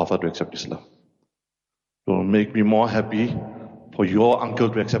Abu Quhafa to accept Islam. It will make me more happy for your uncle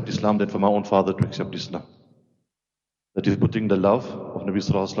to accept Islam than for my own father to accept Islam. That is putting the love of Nabi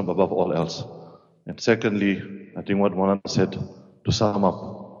sallallahu alayhi wa sallam above all else. And secondly, I think what Maulana said, to sum up,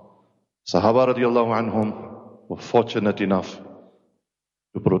 Sahaba radiallahu anhum were fortunate enough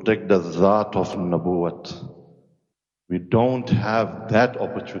to protect the Zaat of Nabuwat. We don't have that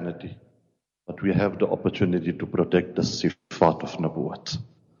opportunity, but we have the opportunity to protect the Sifat of Nabuwat.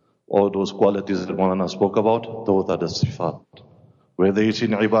 All those qualities that Maulana spoke about, those are the Sifat. Whether it's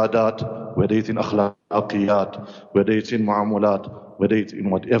in ibadat, whether it's in akhlaqiyat, whether it's in mu'amulat, whether it's in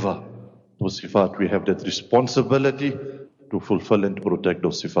whatever, those Sifat, we have that responsibility to fulfill and to protect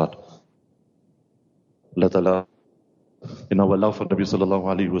those Sifat. Allah Ta'ala, in our love for Nabi Sallallahu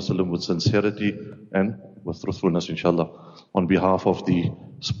Alaihi Wasallam, with sincerity and with truthfulness, inshallah, on behalf of the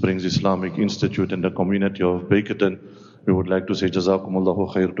Springs Islamic Institute and the community of Bakerton, we would like to say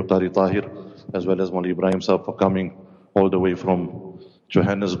Jazakumullahu khair to Qari Tahir, as well as Mawli Ibrahim Sahab for coming all the way from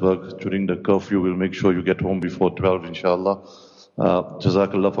Johannesburg during the curfew. We'll make sure you get home before 12, inshallah.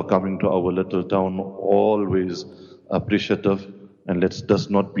 Jazakallah for coming to our little town, always appreciative, and let this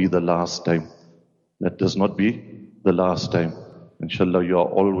not be the last time. Let this not be the last time. Inshallah, you are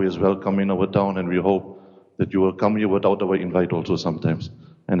always welcome in our town, and we hope that you will come here without our invite also sometimes.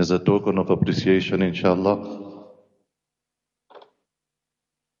 And as a token of appreciation, inshallah,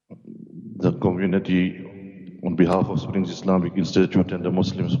 the community, on behalf of Springs Islamic Institute and the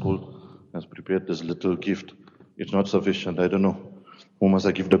Muslim School, has prepared this little gift. It's not sufficient. I don't know. Who must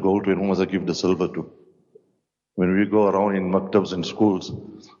I give the gold to and who must I give the silver to? When we go around in maktabs and schools,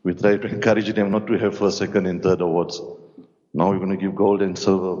 we try to encourage them not to have first, second, and third awards. Now we're going to give gold and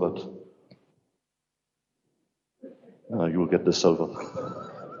silver, but you will get the silver.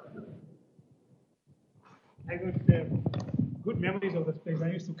 I got good memories of this place. I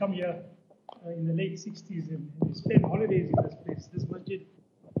used to come here in the late 60s and spend holidays in this place. This masjid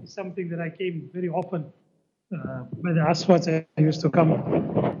is something that I came very often. By the Aswads, I used to come.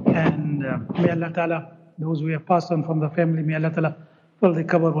 And may Allah Ta'ala, those who have passed on from the family, may Allah Ta'ala fill the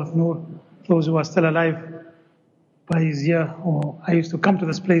qabr with nur. Those who are still alive by his year, I used to come to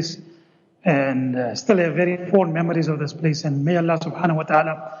this place and still have very fond memories of this place. And may Allah Subhanahu wa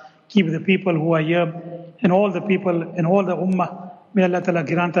Ta'ala keep the people who are here and all the people and all the ummah. May Allah Ta'ala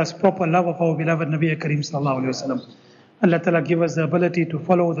grant us proper love of our beloved Nabi Kareem Sallallahu Alaihi Wasallam. Allah Ta'ala give us the ability to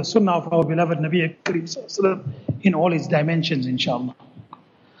follow the sunnah of our beloved Nabi Kareem Sallallahu Alaihi Wasallam in all its dimensions, inshallah.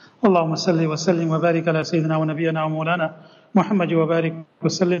 اللهم صل وسلم وبارك على سيدنا ونبينا ومولانا محمد وبارك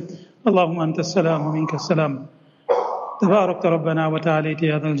وسلم. اللهم أنت السلام ومنك السلام. تبارك ربنا وتعاليت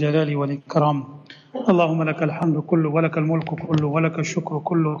يا ذا الجلال والإكرام. اللهم لك الحمد كله ولك الملك كله ولك الشكر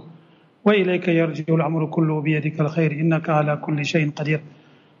كله وإليك يرجع الأمر كله بيدك الخير إنك على كل شيء قدير.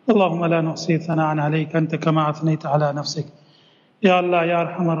 اللهم لا نحصي ثناء عليك أنت كما أثنيت على نفسك. Ya Allah, Ya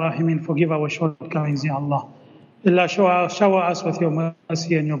Arhamar Rahimin, forgive our shortcomings, Ya Allah. Allah, shower us with your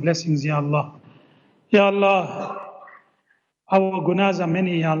mercy and your blessings, Ya Allah. Ya Allah, our gunas are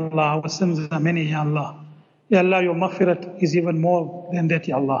many, Ya Allah. Our sins are many, Ya Allah. Ya Allah, your maghfirat is even more than that,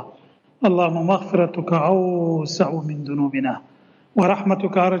 Ya Allah. Allahumma maghfiratuka awsa'u min dunubina wa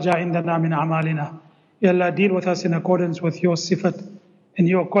rahmatuka arja indana min amalina. Ya Allah, deal with us in accordance with your sifat and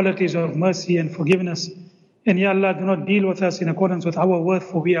your qualities of mercy and forgiveness. And Ya Allah, do not deal with us in accordance with our worth,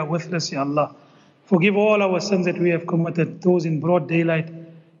 for we are worthless, Ya Allah. Forgive all our sins that we have committed, those in broad daylight,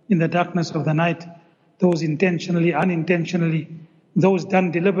 in the darkness of the night, those intentionally, unintentionally, those done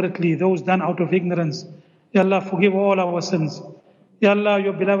deliberately, those done out of ignorance. Ya Allah, forgive all our sins. Ya Allah,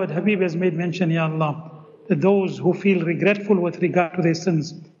 your beloved Habib has made mention, Ya Allah, that those who feel regretful with regard to their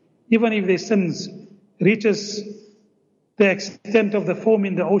sins, even if their sins reaches the extent of the foam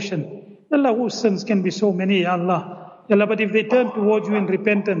in the ocean, Ya Allah, whose sins can be so many, Ya Allah. Ya Allah, but if they turn towards you in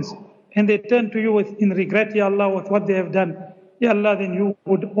repentance, and they turn to you in regret, Ya Allah, with what they have done, Ya Allah, then you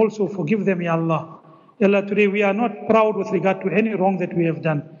would also forgive them, Ya Allah. Ya Allah, today we are not proud with regard to any wrong that we have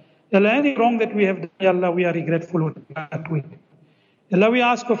done. Ya Allah, any wrong that we have done, Ya Allah, we are regretful with regard to it. Ya Allah, we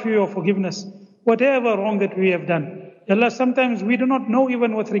ask of you your forgiveness, whatever wrong that we have done. Ya Allah, sometimes we do not know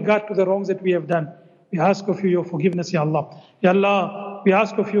even with regard to the wrongs that we have done. We ask of you your forgiveness, Ya Allah. Ya Allah, we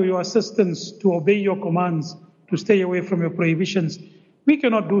ask of you your assistance to obey your commands, to stay away from your prohibitions. We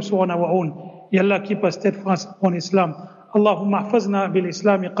cannot do so on our own. Ya Allah, keep us steadfast on Islam. Allahumma ahfazna bil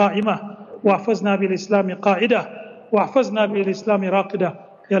Islami qa'imah, wa ahfazna bil Islami qa'idah, wa ahfazna bil Islami raqidah.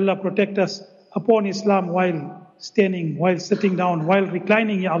 Ya Allah, protect us upon Islam while standing, while sitting down, while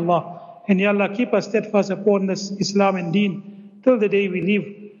reclining, Ya Allah. And Ya Allah, keep us steadfast upon this Islam and Deen till the day we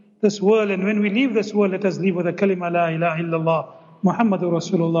leave this world. And when we leave this world, let us leave with a kalima la ilaha illallah Muhammadur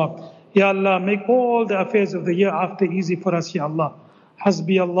Rasulullah. Ya Allah, make all the affairs of the year after easy for us, Ya Allah.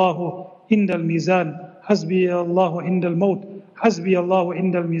 Hasbi Allahu indal mizan, hasbi Allahu indal maut, hasbi Allahu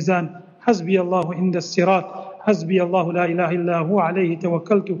indal mizan, hasbi Allahu indal sirat, hasbi Allahu la ilaha illa huwa alayhi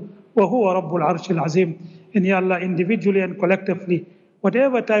tawakkaltu wa huwa rabbul arshil azim. And Ya Allah, individually and collectively,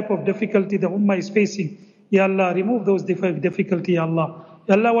 whatever type of difficulty the ummah is facing, Ya Allah, remove those difficulty, Ya Allah.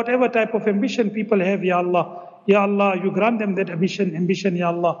 Ya Allah, whatever type of ambition people have, Ya Allah, Ya Allah, you grant them that ambition, Ya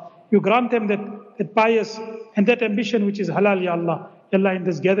Allah. You grant them that pious and that ambition which is halal, Ya Allah. Ya Allah, in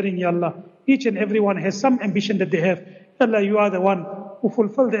this gathering, Ya Allah, each and everyone has some ambition that they have. Ya Allah, you are the one who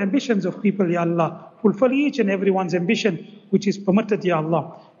fulfill the ambitions of people, Ya Allah. Fulfill each and everyone's ambition which is permitted, Ya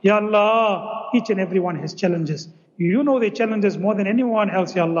Allah. Ya Allah, each and everyone has challenges. You know their challenges more than anyone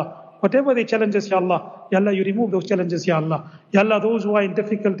else, Ya Allah. Whatever their challenges, Ya Allah, you remove those challenges, Ya Allah. Ya Allah, those who are in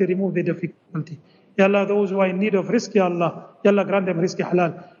difficulty, remove their difficulty. Ya Allah, those who are in need of risk, Ya Allah, grant them risk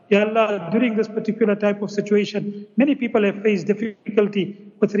halal. Ya Allah, during this particular type of situation, many people have faced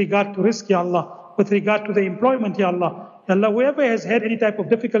difficulty with regard to risk, Ya Allah, with regard to the employment, Ya Allah. Ya Allah, whoever has had any type of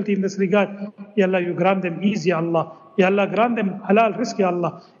difficulty in this regard, Ya Allah, you grant them ease, Ya Allah. Ya Allah, grant them halal risk, Ya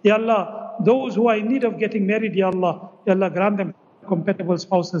Allah. Ya Allah, those who are in need of getting married, Ya Allah, grant them compatible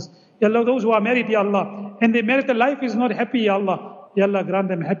spouses. Ya Allah, those who are married, Ya Allah, and their marital life is not happy, Ya Allah, grant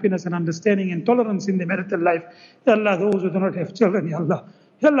them happiness and understanding and tolerance in their marital life. Ya Allah, those who do not have children, Ya Allah,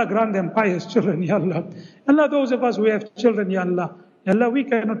 grant them pious children, Ya Allah. Allah, those of us who have children, Ya Allah, we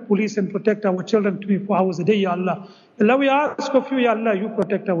cannot police and protect our children 24 hours a day, Ya Allah. We ask of you, Ya Allah, you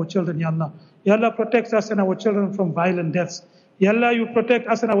protect our children, Ya Allah. Ya Allah, protect us and our children from violent deaths. Ya Allah, you protect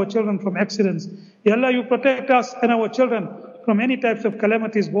us and our children from accidents. Ya Allah, you protect us and our children from any types of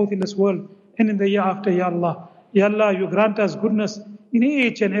calamities, both in this world and in the year after, Ya Allah. Ya Allah, you grant us goodness in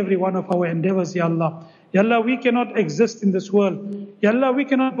each and every one of our endeavors, Ya Allah. Ya Allah, we cannot exist in this world. Ya Allah, we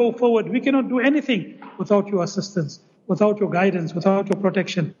cannot go forward. We cannot do anything without your assistance, without your guidance, without your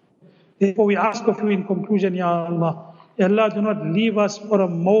protection. Therefore, we ask of you in conclusion, Ya Allah. Ya Allah, do not leave us for a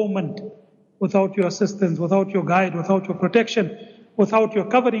moment without your assistance, without your guide, without your protection, without your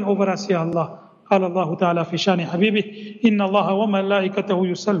covering over us, Ya Allah. قال الله تعالى في شان حبيبه إن الله وملائكته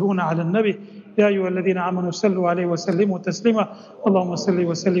يصلون على النبي يا أيها الذين آمنوا صلوا عليه وسلموا تسليما اللهم صل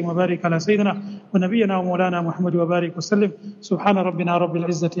وسلم وبارك على سيدنا ونبينا ومولانا محمد وبارك وسلم سبحان ربنا رب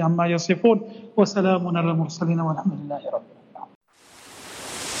العزة عما يصفون وسلام على المرسلين والحمد لله رب العالمين.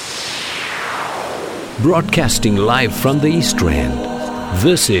 Broadcasting live from the East End,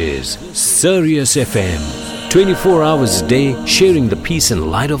 this is Sirius FM. 24 hours a day, sharing the peace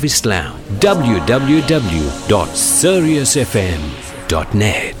and light of Islam.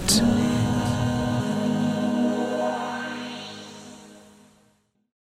 www.siriusfm.net